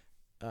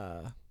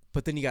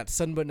 But then you got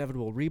Sudden But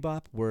Inevitable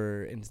Rebop.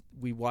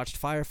 We watched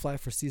Firefly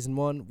for season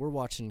 1. We're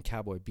watching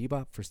Cowboy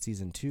Bebop for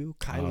season 2.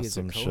 Kylie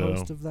Awesome is a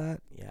co-host show. of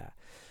that. Yeah.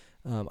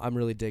 I'm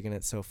really digging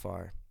it so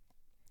far.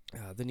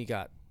 Then you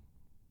got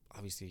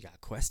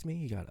Quest Me.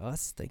 You got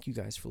us. Thank you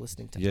guys for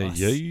listening to us.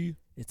 Yeah.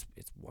 It's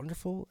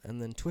wonderful.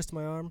 And then Twist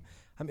My Arm.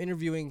 I'm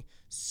interviewing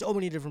so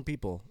many different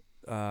people.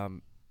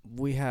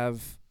 We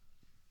have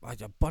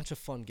a bunch of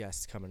fun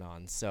guests coming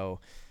on. So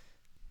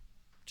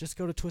just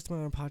go to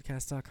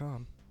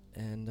twistmyarmpodcast.com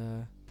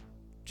and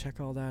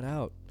check all that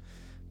out.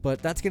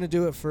 But that's going to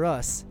do it for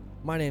us.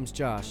 My name's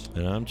Josh.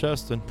 And I'm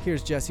Justin.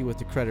 Here's Jesse with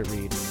the credit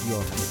read. You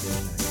all have a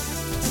great night.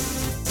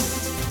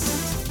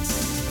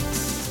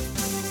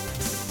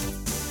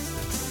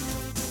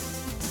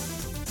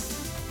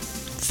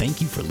 Thank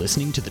you for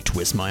listening to the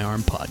Twist My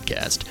Arm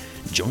podcast.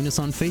 Join us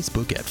on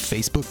Facebook at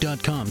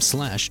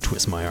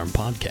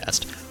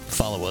facebook.com/twistmyarmpodcast.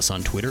 Follow us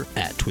on Twitter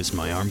at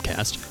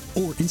twistmyarmcast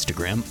or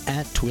Instagram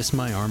at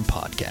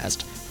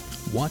twistmyarmpodcast.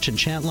 Watch and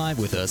chat live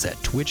with us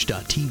at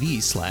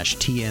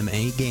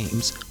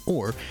twitch.tv/TMAgames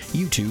or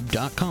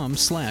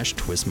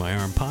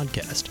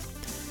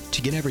youtube.com/twistmyarmpodcast.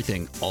 To get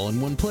everything all in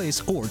one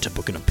place or to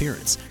book an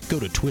appearance, go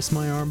to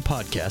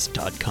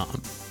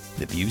twistmyarmpodcast.com.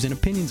 The views and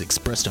opinions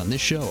expressed on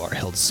this show are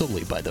held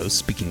solely by those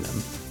speaking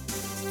them.